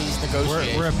to these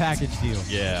negotiations. We're a package deal.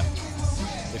 Yeah.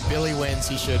 If Billy wins,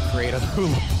 he should create a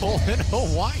Hula Bowl in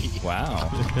Hawaii. Wow.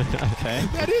 Okay.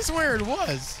 That is where it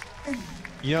was.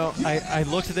 You know, I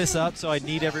looked this up, so I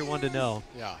need everyone to know.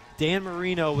 Yeah. Dan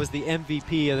Marino was the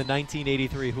MVP of the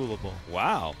 1983 Hula Bowl.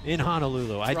 Wow. In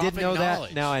Honolulu. I didn't know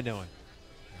that. Now I know it.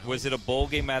 Was it a bowl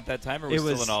game at that time, or was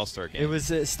it still an all-star game? It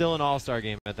was still an all-star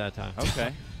game at that time.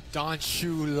 Okay. Don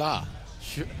Shula.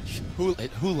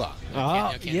 Hula.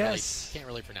 Yes. Can't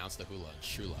really pronounce the hula.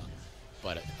 Shula.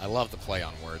 But I love the play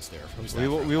on words there. We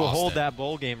will hold that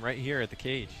bowl game right here at the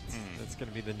cage. That's going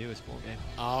to be the newest bowl game.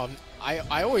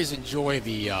 I always enjoy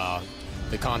the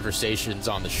conversations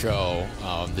on the show.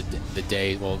 The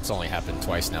day, well, it's only happened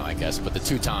twice now, I guess, but the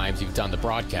 2 times you've done the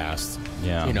broadcast.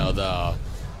 Yeah. You know,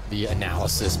 the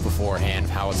analysis beforehand,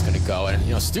 how it's going to go, and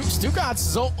you know, Stugatz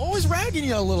is always ragging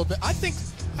you a little bit. I think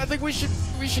we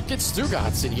should get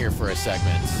Stugatz in here for a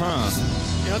segment.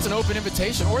 You know, it's an open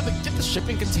invitation, or get the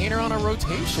shipping container on a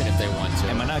rotation if they want to.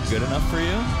 Am I not good enough for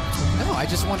you? No, I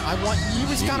want you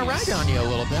was kind of ragging on you a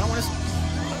little bit. I want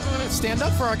to stand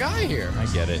up for our guy here. I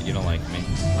get it. You don't like me.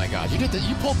 Oh my God,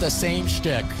 you pulled the same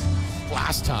shtick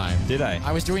last time. Did I?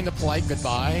 I was doing the polite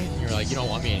goodbye, and you were like, you don't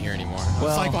want me in here anymore. Well,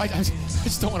 it's like, I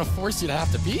just don't want to force you to have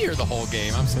to be here the whole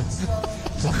game. He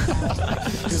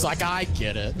was like, I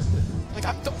get it. Like,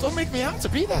 don't make me out to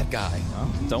be that guy.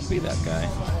 Oh, don't be that guy.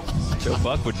 Joe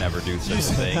Buck would never do such a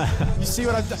thing. You see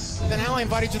what I've done? Then how I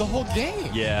invited you the whole game.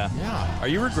 Yeah. Yeah. Are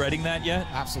you regretting that yet?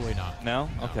 Absolutely not. No?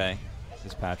 Okay.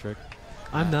 Is Patrick?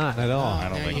 I'm not at all. I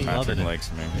don't think Patrick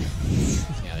likes me.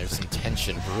 Yeah, there's some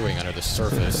tension brewing under the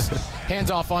surface.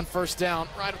 Hands off on first down,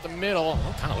 right up the middle.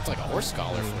 Kind of looks like a horse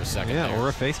collar for a second. Yeah, there. or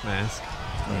a face mask.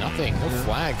 Nothing. No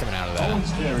flag coming out of that.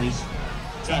 Owens carries.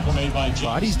 Tackle made by James.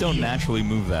 Bodies don't naturally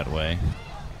move that way.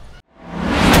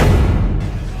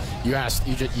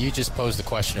 You just posed the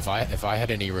question if I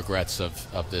had any regrets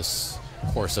of this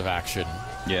course of action.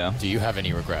 Yeah. Do you have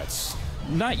any regrets?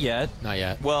 Not yet. Not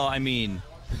yet. Well, I mean,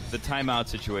 the timeout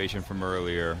situation from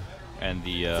earlier and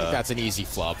the I think that's an easy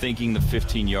flub. thinking the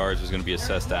 15 yards was going to be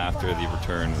assessed after the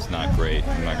return was not great.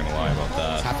 I'm not going to lie about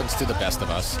that. Happens to the best of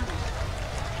us.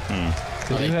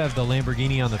 They do have the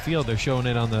Lamborghini on the field. They're showing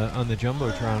it on the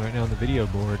Jumbotron right now on the video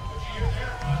board.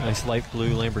 Nice light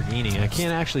blue Lamborghini. I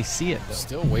can't actually see it, though.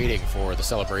 Still waiting for the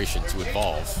celebration to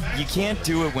evolve. You can't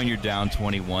do it when you're down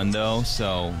 21, though,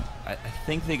 so I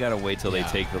think they got to wait till they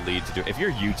take the lead to do it. If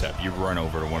you're UTEP, you run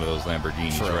over to one of those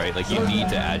Lamborghinis, right? Like, you need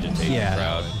to agitate the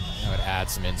crowd. That would add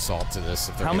some insult to this.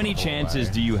 If How many chances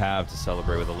do you have to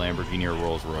celebrate with a Lamborghini or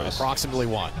Rolls Royce? Approximately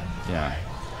 1. Yeah.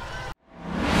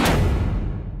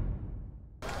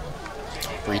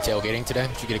 Were you tailgating today?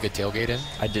 Did you get a good tailgate in?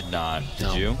 I did not. Did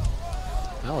No. you?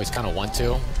 I always kind of want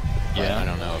to. Yeah. I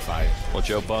don't know if I. Well,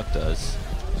 Joe Buck does.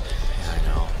 I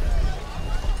know.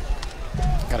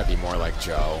 Gotta be more like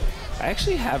Joe. I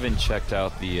actually haven't checked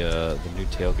out the new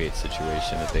tailgate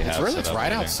situation that they have. It's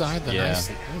right outside the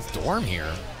nice dorm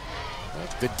here.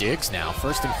 Good digs now.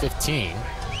 1st and 15.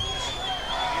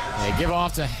 They give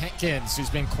off to Hankins, who's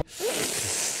been.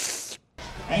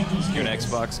 You're an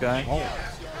Xbox guy?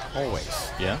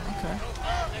 Always. Yeah. Okay.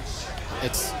 I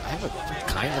have a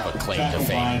kind of a claim to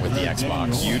fame with the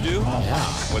Xbox. You do? Yeah.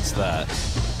 What's that?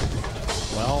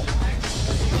 Well,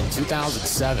 in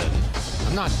 2007,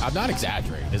 I'm not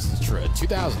exaggerating. This is true. In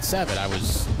 2007, I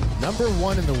was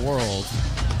 #1 in the world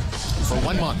for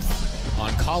 1 month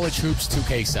on College Hoops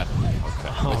 2K7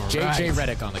 with JJ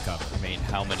Redick on the cover. I mean,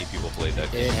 how many people played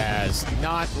that game? It has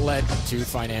not led to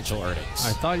financial earnings.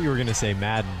 I thought you were going to say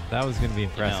Madden. That was going to be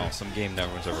impressive. No, some game no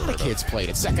one's ever The heard of. kids played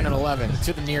it. 2nd and 11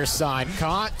 to the near side.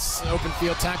 Caught. Open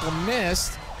field tackle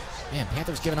missed. Man,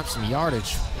 Panthers giving up some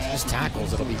yardage. Just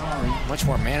tackles. It'll be much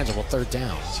more manageable 3rd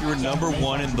down. So you were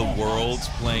 #1 in the world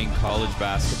playing college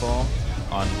basketball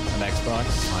on an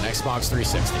Xbox? On Xbox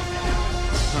 360.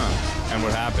 Huh. And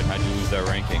what happened? How'd you lose that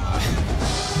ranking?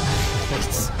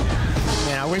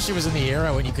 Man, I wish it was in the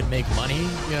era when you could make money,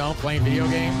 playing video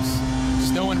games.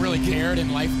 Just no one really cared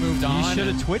and life moved on. You should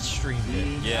have Twitch streamed it.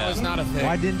 Yeah. That was not a thing.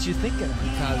 Why didn't you think of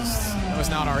it? Because that was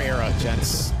not our era,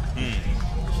 gents.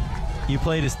 You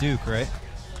played as Duke, right?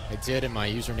 I did, and my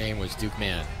username was Duke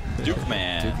Man. Duke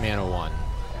Man. Duke Man 01.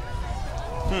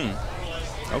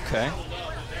 Okay.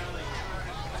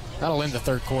 That'll end the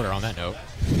third quarter on that note.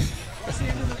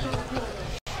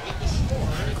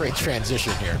 Great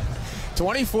transition here.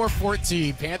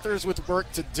 24-14, Panthers with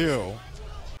work to do.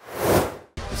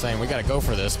 I'm saying we got to go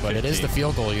for this, but 15. It is the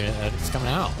field goal unit that's coming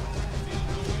out.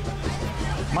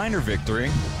 Minor victory.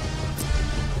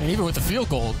 And even with the field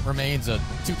goal, it remains a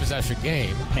two-possession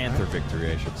game. Panther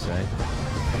victory, I should say.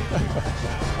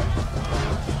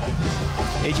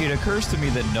 AJ, it occurs to me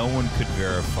that no one could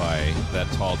verify that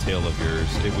tall tale of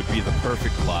yours. It would be the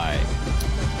perfect lie.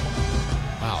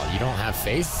 Wow, you don't have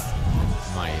faith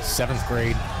in my 7th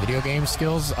grade video game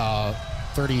skills?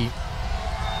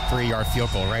 33-yard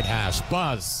field goal, right hash.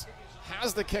 Buzz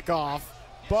has the kickoff.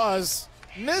 Buzz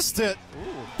missed it.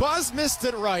 Buzz missed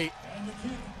it right.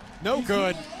 No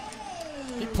good.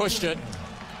 He pushed it.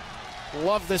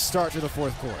 Love this start to the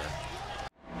fourth quarter.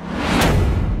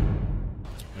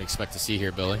 What do you expect to see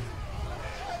here, Billy?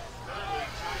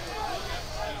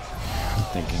 I'm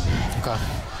thinking. Okay.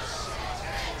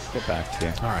 Get back to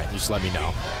you. All right, just let me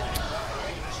know.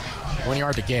 1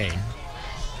 yard to gain.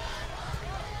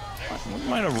 We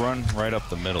might have run right up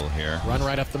the middle here. Run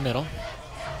right up the middle.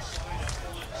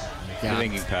 What are you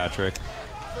thinking, Patrick?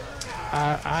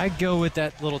 I go with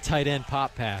that little tight end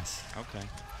pop pass. Okay.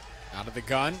 Out of the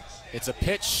gun. It's a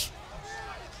pitch.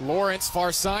 Lawrence,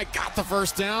 far side, got the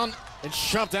first down and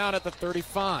shoved out at the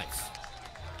 35.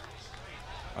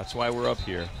 That's why we're up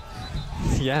here.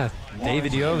 Yeah,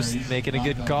 David Yost making a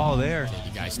good call there.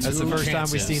 You guys, that's the first time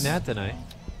we've seen that tonight.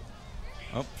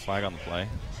 Oh, flag on the play.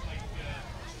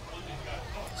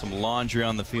 Some laundry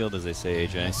on the field, as they say,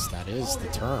 AJ. Yes, that is the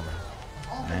term.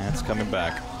 And it's coming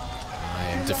back. I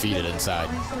am defeated inside.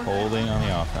 Holding on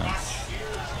the offense.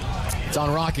 It's on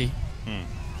Rocky.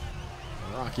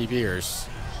 Rocky Beers.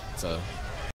 It's a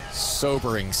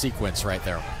sobering sequence right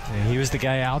there. Yeah, he was the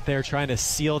guy out there trying to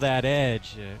seal that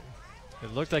edge.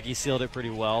 It looked like he sealed it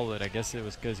pretty well, but I guess it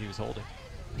was because he was holding.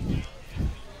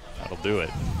 That'll do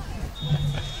it.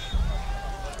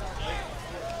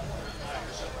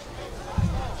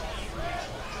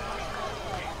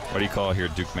 What do you call here,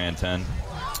 Duke Man 10?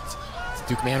 It's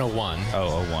Duke Man 01.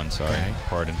 Oh, 01, sorry. Okay.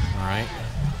 Pardon. All right.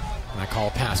 And I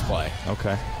call pass play.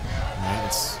 Okay. All right,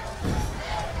 it's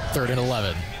 3rd and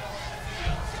 11.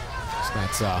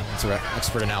 So that's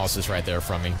expert analysis right there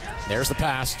from me. There's the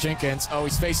pass. Jenkins. Oh,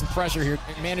 he's facing pressure here.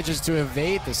 Manages to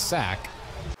evade the sack.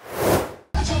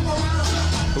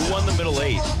 Who won the middle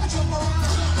 8?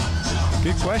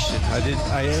 Good question. I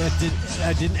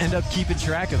didn't end up keeping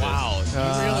track of it. Wow.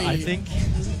 Really, I think you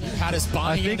had us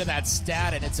buying into that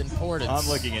stat and its importance. I'm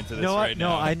looking into this right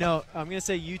now. No, I know. I'm going to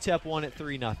say UTEP won at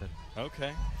 3-0.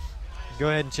 Okay. Go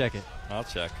ahead and check it. I'll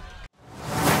check.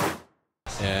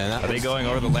 Yeah, are they going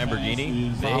over the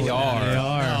Lamborghini? They are. They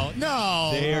are.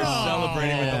 No. They are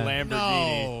celebrating with the Lamborghini.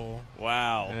 No.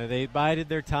 Wow. They bided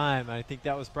their time. I think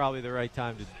that was probably the right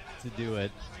time to do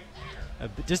it.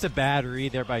 Just a bad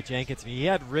read there by Jenkins. I mean, he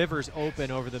had Rivers open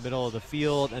over the middle of the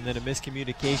field, and then a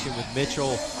miscommunication with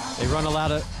Mitchell. They run a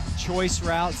lot of choice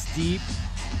routes deep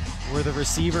where the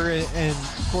receiver and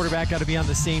quarterback got to be on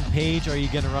the same page. Are you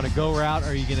going to run a go route? Or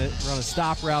are you going to run a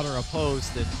stop route or a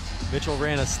post? And Mitchell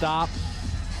ran a stop,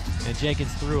 and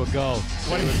Jenkins threw a go.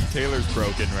 Taylor's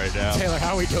broken right now. Taylor,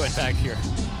 how are we doing back here?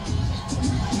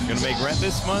 Going to make rent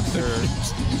this month, or?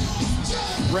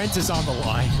 Rent is on the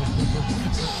line.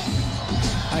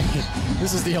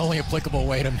 This is the only applicable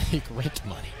way to make rent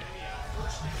money.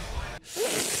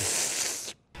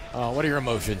 What are your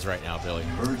emotions right now, Billy?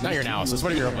 Not your analysis.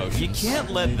 What are your emotions? You can't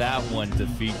let that one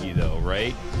defeat you, though,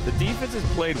 right? The defense has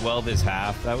played well this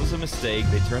half. That was a mistake.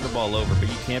 They turned the ball over, but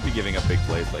you can't be giving up big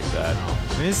plays like that.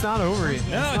 I mean, it's not over yet.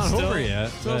 No, it's not over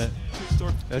yet.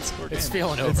 It's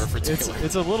feeling over for Taylor.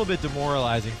 It's a little bit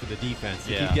demoralizing for the defense.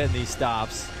 They keep getting these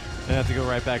stops and have to go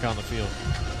right back on the field.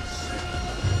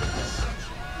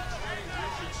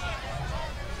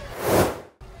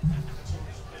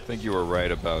 I think you were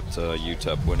right about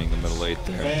UTEP winning the middle 8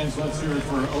 there.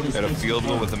 Had a field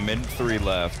goal with a minute 3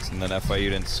 left, and then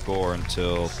FIU didn't score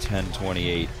until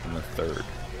 10:28 in the third.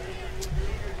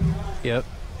 Yep.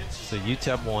 So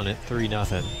UTEP won it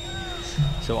 3-0.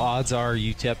 So odds are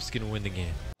UTEP's going to win the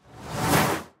game.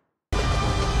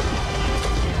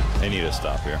 They need to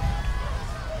stop here.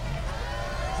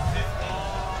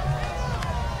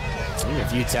 Even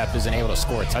if UTEP isn't able to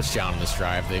score a touchdown on this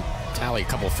drive, they tally a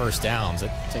couple first downs.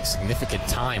 It takes significant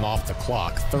time off the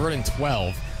clock. 3rd and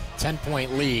 12.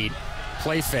 10-point lead.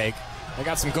 Play fake. They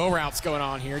got some go routes going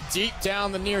on here. Deep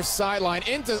down the near sideline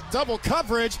into double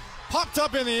coverage. Popped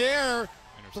up in the air.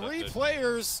 Three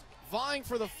players vying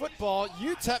for the football.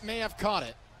 UTEP may have caught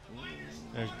it.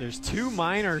 There's two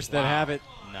Miners that have it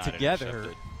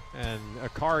together, and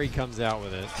Akari comes out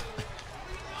with it.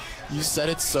 You said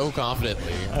it so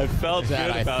confidently. I felt that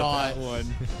good I about thought, that one.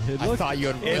 I thought you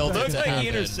had willed it. It looked like happen. he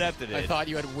intercepted it. I thought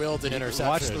you had willed an interception.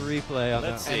 Watch the replay on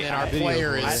that. And then our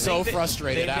player is so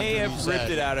frustrated after They may have ripped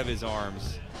said it out of his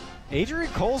arms.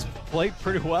 Adrian Cole's played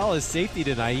pretty well as safety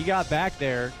tonight. He got back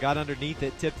there, got underneath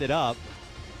it, tipped it up.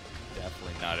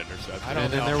 Definitely not intercepted. I don't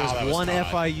And then know there how that was one caught.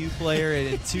 FIU player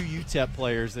and two UTEP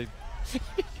players. They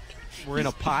were in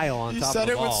a pile on top of the ball. You said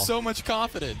it with so much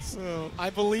confidence. I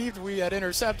believed we had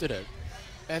intercepted it.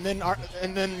 And then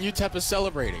UTEP is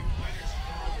celebrating.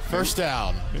 First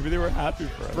down. Maybe they were happy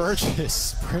for us. Burgess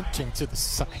sprinting to the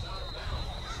side.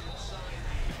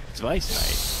 It's Vice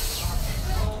night.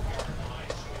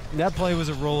 That play was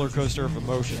a roller coaster of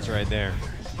emotions right there.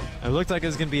 It looked like it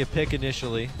was going to be a pick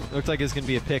initially. It looked like it was going to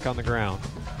be a pick on the ground.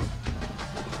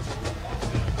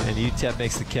 And UTEP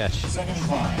makes the catch. Second and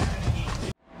 5.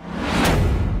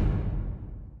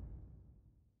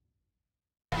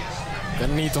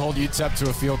 Didn't need to hold UTEP to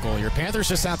a field goal. Your Panthers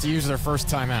just have to use their first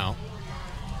timeout.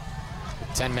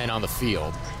 10 men on the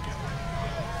field.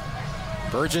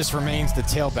 Burgess remains the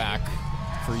tailback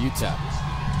for UTEP.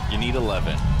 You need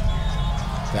 11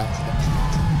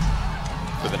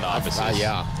 for the novices.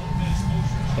 Yeah.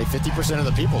 Hey, 50% of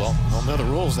the people don't know the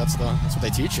rules. That's what they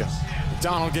teach you.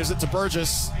 McDonald gives it to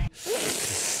Burgess.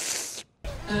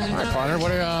 All right, partner.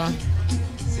 What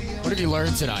have you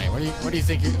learned tonight? What do you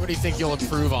think you'll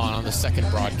improve on the second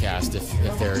broadcast if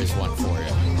there is one for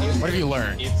you? What have you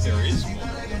learned? If there is one.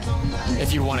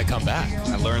 If you want to come back.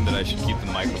 I learned that I should keep the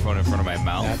microphone in front of my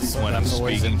mouth when I'm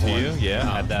speaking to you.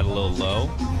 Yeah, I had that a little low.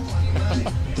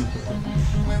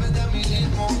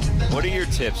 What are your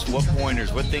tips? What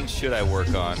pointers? What things should I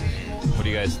work on? What do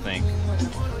you guys think?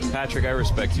 Patrick, I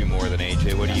respect you more than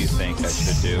AJ. What do you think I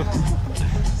should do?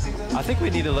 I think we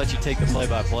need to let you take the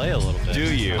play-by-play a little bit.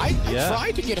 Do you? I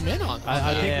tried to get him in on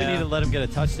I think we need to let him get a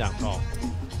touchdown call.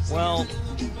 Well,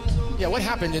 yeah, what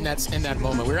happened in that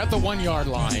moment? We were at the 1 yard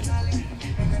line.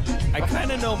 I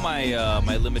kind of know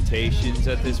my limitations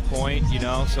at this point, you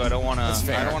know, so I don't want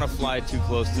to fly too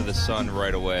close to the sun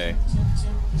right away.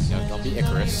 Don't be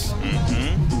Icarus.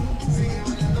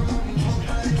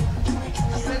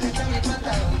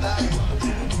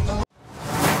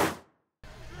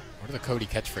 What are the Cody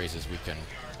catchphrases we can?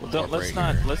 Well,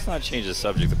 let's not change the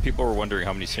subject. The people were wondering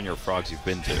how many Senior Frogs you've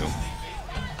been to.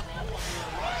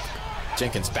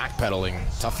 Jenkins backpedaling,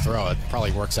 tough throw. It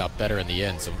probably works out better in the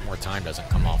end, so more time doesn't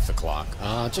come off the clock.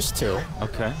 Just two.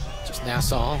 Okay. Just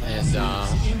Nassau and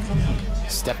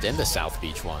stepped into South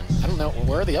Beach one. I don't know.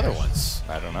 Where are the other ones?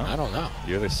 I don't know. I don't know.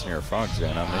 You're the Senior Frogs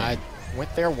guy, not me. I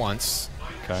went there once.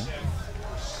 Okay.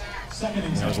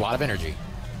 There was a lot of energy.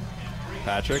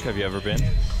 Patrick, have you ever been?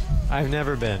 I've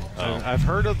never been. Oh. I've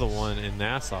heard of the one in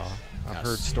Nassau. I've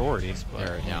heard stories,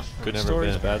 but Yeah. Good never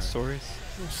stories, been. bad stories?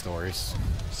 Stories.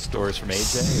 Stories from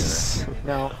AJ? Or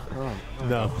No.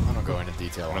 No. I don't go into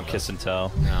detail. no kiss and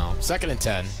tell? No. 2nd and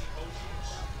 10.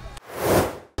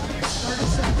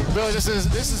 Billy, this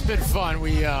has been fun.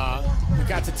 We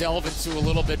got to delve into a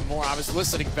little bit more. I was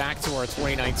listening back to our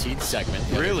 2019 segment.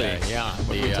 the other Really? day. Yeah.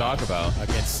 What did we talk about?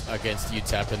 Against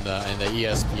UTEP in the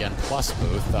ESPN Plus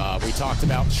booth. We talked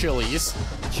about Chili's.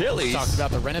 Chili's? We talked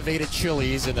about the renovated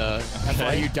Chili's in the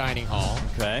FIU dining hall.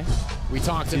 Okay. We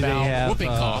talked Do they about have, whooping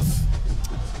cough.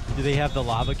 Do they have the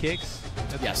lava cakes?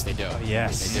 Yes, they do.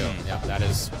 Yes. They do. Yeah, that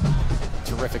is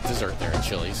terrific dessert there at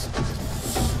Chili's.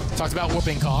 Talked about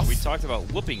whooping cough. We talked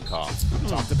about whooping cough.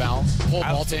 Talked about pole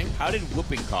vaulting. How did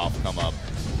whooping cough come up?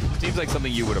 Seems like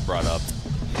something you would have brought up.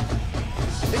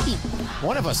 I think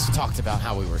one of us talked about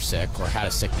how we were sick or had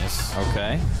a sickness.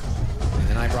 Okay. And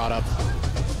then I brought up,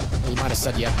 you might have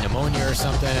said you had pneumonia or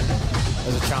something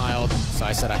as a child. So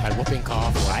I said I had whooping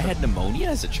cough. I had pneumonia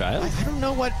as a child? I don't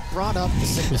know what brought up the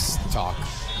sickness talk.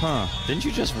 Huh. Didn't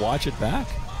you just watch it back?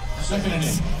 Second and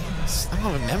 8. I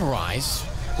don't have it memorized.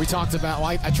 We talked about,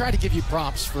 I tried to give you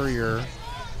props for your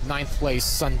 9th place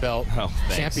Sun Belt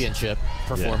Championship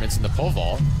performance in the pole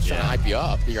vault. Trying to hype you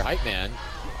up, be your hype man.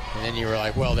 And then you were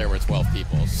like, well, there were 12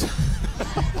 people.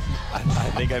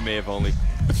 I think I may have only...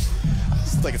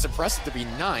 It's impressive to be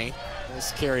 9th.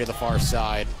 This carry to the far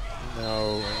side.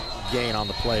 gain on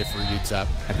the play for UTEP.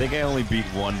 I think I only beat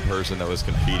one person that was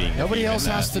competing. Nobody else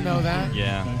has to know that.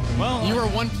 Yeah. Well, you were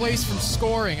one place from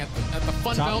scoring at the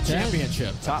Fun Belt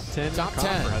Championship. Top 10. Top 10.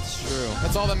 That's true.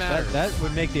 That's all that matters. That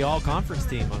would make the all-conference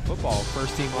team on football.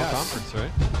 First team all-conference,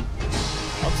 right?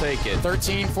 I'll take it.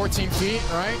 13, 14 feet,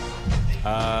 right?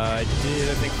 I did,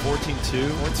 I think, 14.2.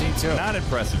 14.2. Not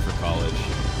impressive for college.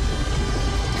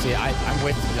 See, I'm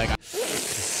with you. Like,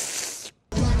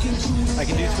 I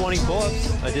can do 20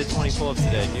 pull-ups. I did 20 pull-ups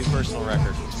today. New personal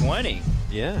record. 20?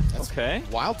 Yeah. That's okay.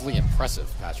 Wildly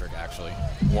impressive, Patrick, actually.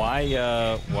 Why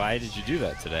did you do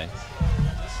that today?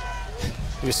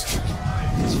 Just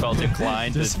felt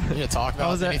inclined to talk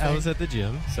about anything? I was at the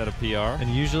gym. Set a PR? And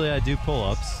usually I do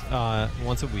pull-ups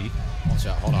once a week.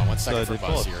 Hold on 1 second So for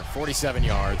Buzz here. 47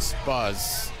 yards.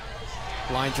 Buzz.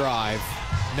 Line drive.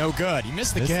 No good. He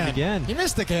missed again. He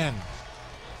missed again.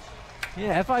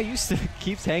 Yeah, FIU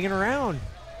keeps hanging around.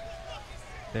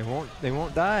 They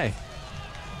won't die.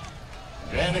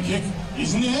 And the kick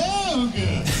is no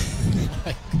good.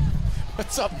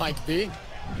 What's up, Mike B?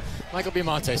 Michael B.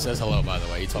 Monte says hello, by the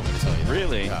way. He told me to tell you that.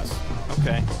 Really? Yes.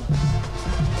 Okay.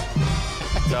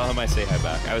 Tell him I say hi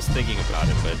back. I was thinking about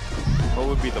it, but what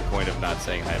would be the point of not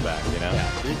saying hi back, you know?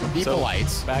 Yeah, be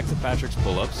polite. Back to Patrick's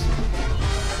pull-ups.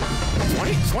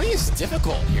 20 is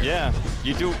difficult here. Yeah.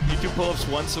 You do pull-ups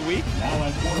once a week?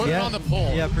 Put it on the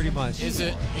poll. Yeah, pretty much. Is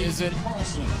it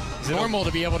normal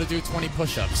to be able to do 20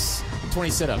 push-ups, 20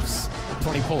 sit-ups,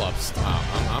 20 pull-ups?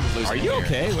 I'm losing. Are you here.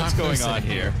 okay? What's going on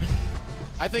here?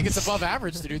 I think it's above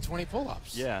average to do 20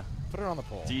 pull-ups. Yeah. Put it on the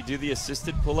poll. Do you do the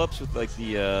assisted pull-ups with like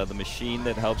the machine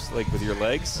that helps like with your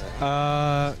legs?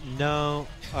 No.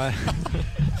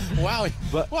 Wow.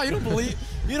 Wow, you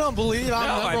don't believe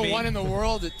I'm number one in the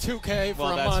world at 2K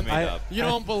for a month. Made up. You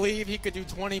don't believe he could do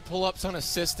 20 pull-ups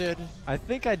unassisted? I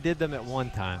think I did them at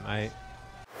one time.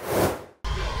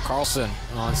 Carlson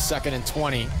on 2nd and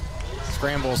 20.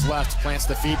 Scrambles left, plants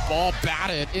the feet, ball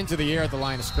batted into the air at the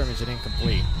line of scrimmage and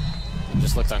incomplete. He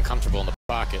just looked uncomfortable in the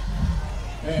pocket.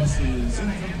 Pass is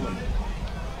incomplete.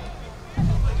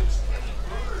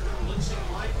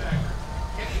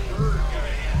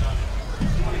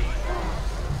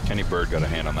 Kenny Bird got a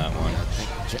hand on that one.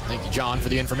 Thank you, John, for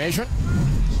the information.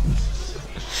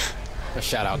 A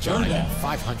shout out, John.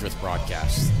 500th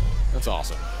broadcast. That's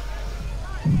awesome.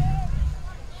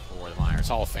 For the Myers,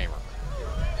 Hall of Famer.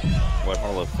 What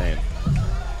Hall of Fame?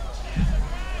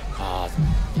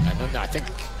 I think.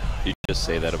 You just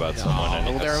say that about someone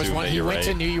and there was assume one. that He you're went right.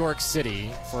 to New York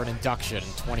City for an induction in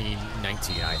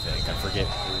 2019, I think. I forget.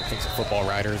 I think it's Football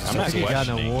Writers. I'm not He got an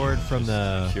questioning. award from Just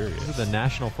the curious.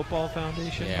 National Football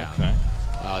Foundation. Yeah. Okay.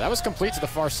 That was complete to the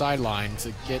far sideline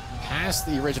to get past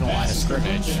the original line of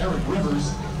scrimmage. Eric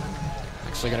Rivers.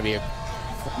 Actually going to be a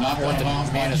fourth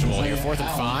and manageable here. 4th and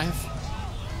 5.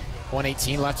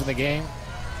 1:18 left in the game.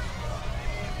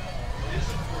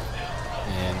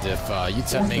 And if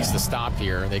UTEP makes the stop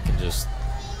here, they can just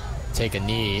take a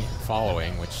knee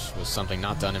following, which was something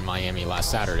not done in Miami last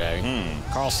Saturday.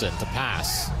 Carlson to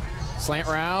pass. Slant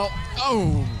route.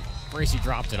 Oh! Bracy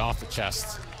dropped it off the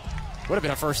chest. Would have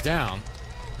been a first down.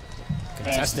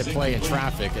 Contested play in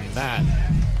traffic, and that.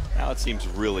 Now it seems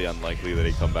really unlikely that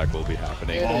a comeback will be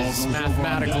happening. It is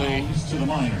mathematically To the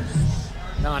Miners.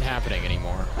 not happening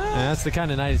anymore. And that's the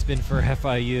kind of night it's been for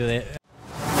FIU.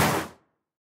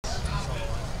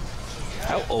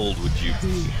 How old would you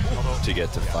be to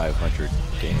get to 500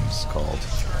 games called?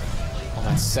 Well,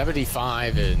 that's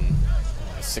 75 in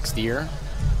 6th year,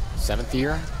 7th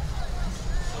year.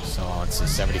 So it's a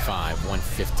 75,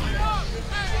 150,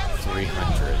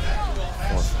 300.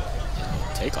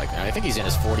 Take like that. I think he's in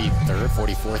his 43rd,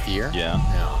 44th year. Yeah.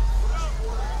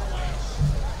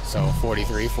 So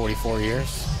 43, 44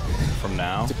 years. From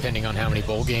now? Depending on how many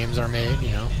bowl games are made,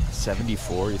 you know.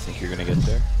 74, you think you're going to get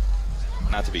there?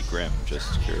 Not to be grim,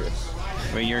 just curious.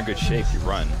 I mean, you're in good shape. You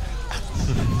run.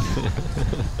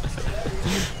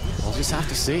 We'll just have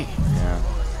to see. Yeah.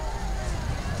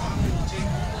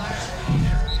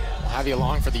 We'll have you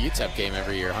along for the UTEP game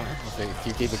every year, huh? If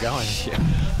you keep it going. Yeah.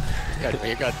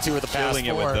 You got 2 of the past Killing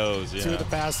 4. it with those, yeah. 2 of the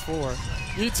past 4.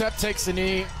 UTEP takes the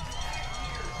knee,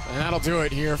 and that'll do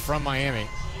it here from Miami.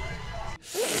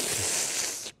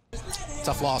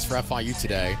 Tough loss for FIU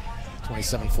today.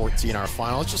 27-14 our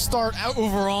final. Let's just start out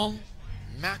overall.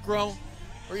 Macro.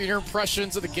 What are your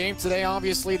impressions of the game today?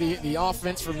 Obviously, the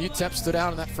offense from UTEP stood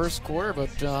out in that first quarter, but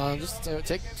just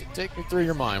take me through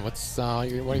your mind. What are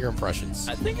your impressions?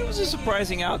 I think it was a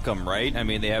surprising outcome, right? I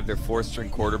mean, they have their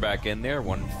 4th-string quarterback in there,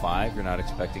 1-5. You're not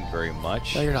expecting very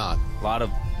much. No, you're not. A lot of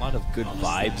lot of good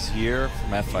vibes here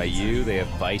from FIU. They have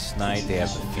Vice Night. They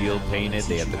have the field painted.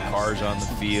 They have the cars on the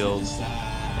field.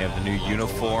 They have the new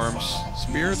uniforms.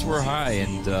 Spirits were high,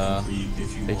 and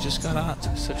they just got out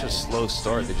to such a slow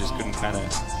start. They just couldn't kind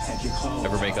of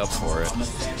ever make up for it.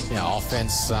 Yeah,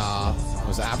 offense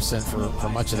was absent for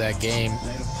much of that game.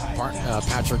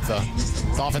 Patrick, the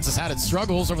offense has had its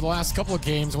struggles over the last couple of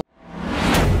games.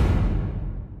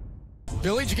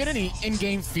 Billy, did you get any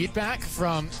in-game feedback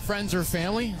from friends or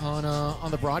family on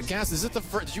the broadcast? Is it the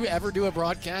first? Did you ever do a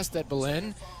broadcast at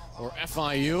Berlin or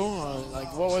FIU?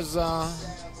 Like, what was?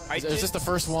 Is this the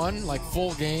first one? Like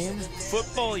full game?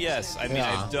 Football, yes. I mean,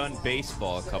 I've done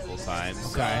baseball a couple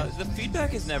times. Okay. The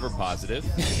feedback is never positive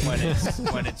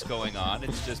when it's going on.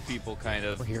 It's just people kind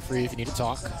of. We're here for you if you need to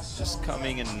talk. Just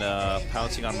coming and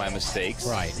pouncing on my mistakes.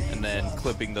 Right. And then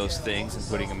clipping those things and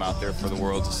putting them out there for the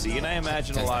world to see. And I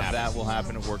imagine a lot of that will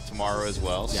happen at work tomorrow as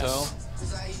well. Yes. So,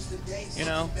 you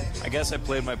know, I guess I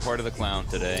played my part of the clown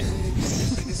today.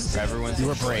 Everyone's You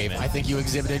were brave. I think you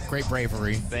exhibited great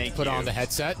bravery. Thank Put you. on the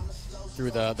headset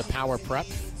through the power prep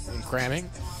and cramming.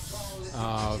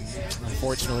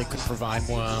 Unfortunately, couldn't provide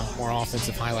more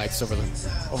offensive highlights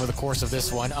over the course of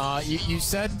this one. You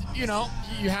said, you know,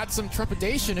 you had some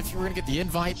trepidation if you were going to get the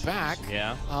invite back.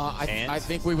 Yeah. I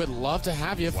think we would love to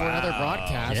have you for another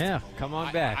broadcast. Yeah, come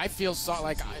on back. I feel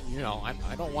I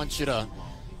don't want you to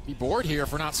be bored here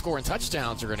if we're not scoring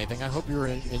touchdowns or anything. I hope you were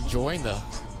enjoying the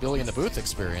Billy in the Booth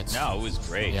experience. No, it was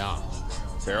great. Yeah.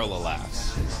 Barrel of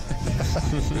laughs.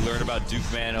 We learned about Duke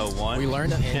Man 01. We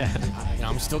learned it. And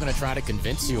I'm still going to try to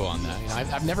convince you on that. You know,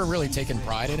 I've never really taken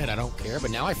pride in it. I don't care. But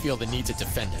now I feel the need to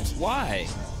defend it. Why?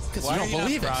 Because you don't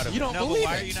believe it. You don't believe it.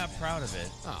 Why are you not proud of it?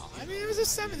 Oh, I mean, it was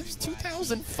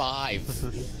 2005.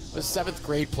 It was 7th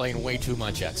grade playing way too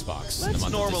much Xbox. Let's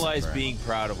normalize being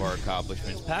proud of our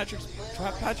accomplishments. Patrick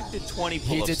did 20 pull-ups.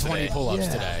 He did 20 pull-ups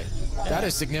today. That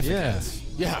is significant.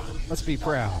 Yeah. Let's be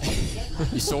proud.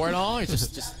 You sore at all? Or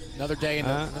just another day?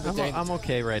 Another day. I'm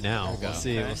okay right now. We'll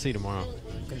see. Okay. We'll see tomorrow.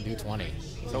 I'm gonna do 20.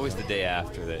 It's always the day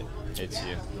after that hits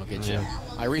you. I'll get you.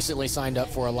 I recently signed up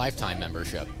for a lifetime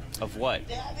membership. Of what?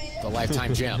 The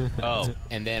Lifetime Gym. Oh.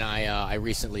 And then I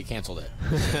recently canceled it.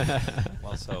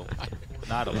 Well, so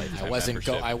not a lifetime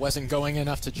membership. I wasn't going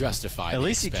enough to justify. At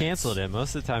least you expense. canceled it.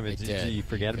 Most of the time, you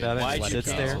forget about it. Why'd It you sits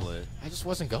there. cancel it? I just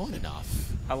wasn't going enough.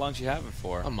 How long did you have it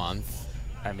for? A month.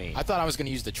 I mean, I thought I was going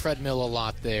to use the treadmill a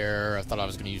lot there. I thought I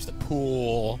was going to use the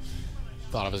pool.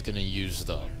 Thought I was going to use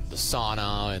the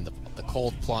sauna and the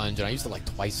cold plunge, and I used it like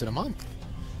twice in a month.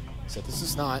 So this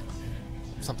is not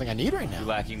something I need right now. you're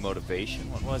lacking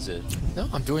motivation. What was it? No,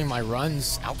 I'm doing my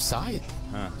runs outside.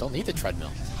 Huh. Don't need the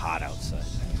treadmill. It's hot outside.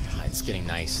 It's getting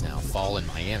nice now. Fall in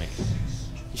Miami.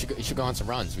 You should go on some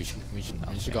runs. We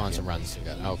should go on some runs.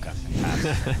 Okay.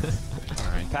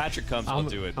 All right. Patrick comes, I'll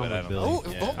do it, but I don't know.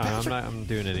 Patrick. I'm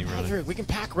doing any running. Patrick, we can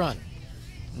pack run.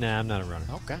 Nah, I'm not a runner.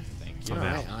 Okay. Thank you. All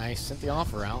right. I sent the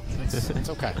offer out. It's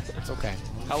okay. It's okay.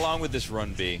 How long would this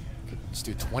run be? Let's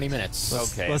do 20 minutes.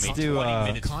 Okay. Let's do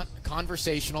 20 minutes.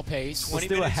 Conversational pace. 20 Let's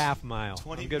do a minutes- half mile.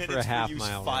 20 I'm good minutes for a half would use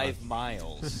mile. 5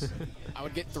 miles. I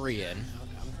would get 3 in.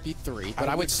 Be 3, but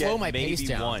I I would would slow get my pace maybe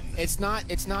down. 1. It's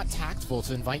not tactful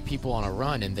to invite people on a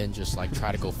run and then just like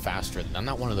try to go faster. I'm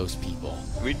not one of those people.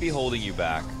 We'd be holding you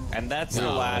back, and that's the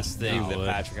No, last thing no.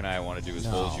 that Patrick and I want to do is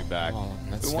hold you back. Well,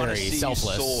 that's we want to very see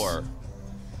selfless. you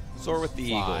soar with the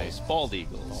Fly. Eagles, bald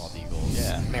Eagles. Bald Eagles.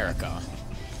 Yeah. America.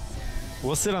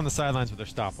 We'll sit on the sidelines with our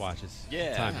stopwatches.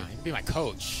 Yeah. Time Yeah, it. you can be my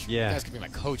coach. Yeah. You guys can be my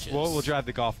coaches. We'll drive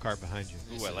the golf cart behind you.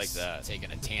 Ooh, I like This is that.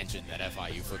 Taking a tangent that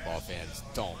FIU football fans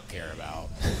don't care about.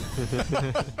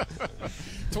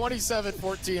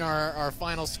 27-14, our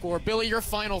final score. Billy, your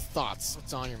final thoughts.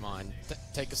 What's on your mind?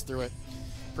 Take us through it.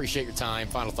 Appreciate your time.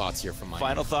 Final thoughts here from Mike.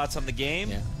 Final thoughts on the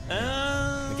game?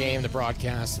 Yeah. The game, the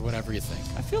broadcast, whatever you think.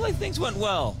 I feel like things went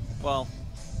well. Well,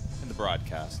 in the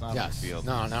broadcast, not on the field.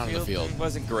 No, not on the field. It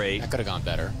wasn't great. That could have gone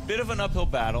better. Bit of an uphill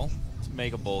battle to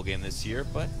make a bowl game this year,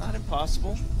 but not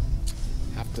impossible.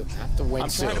 Have to win I'm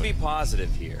soon. trying to be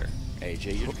positive here,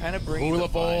 AJ. You're kind of bringing Hula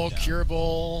the Bowl, vibe down. Cure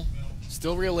Bowl,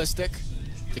 still realistic.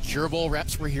 The Cure Bowl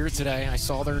reps were here today. I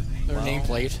saw their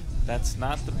nameplate. That's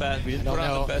not the best. We I didn't don't put on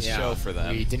know. the best show for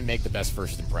them. We didn't make the best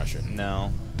first impression.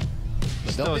 No.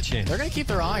 But Still a chance. They're going to keep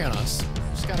their eye on us.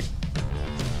 Just got to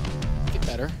get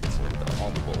better. That's what the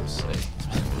Home Bowls say.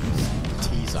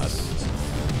 Tease us.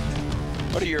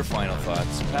 What are your final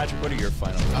thoughts? Patrick, what are your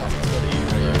final thoughts? What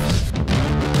are you?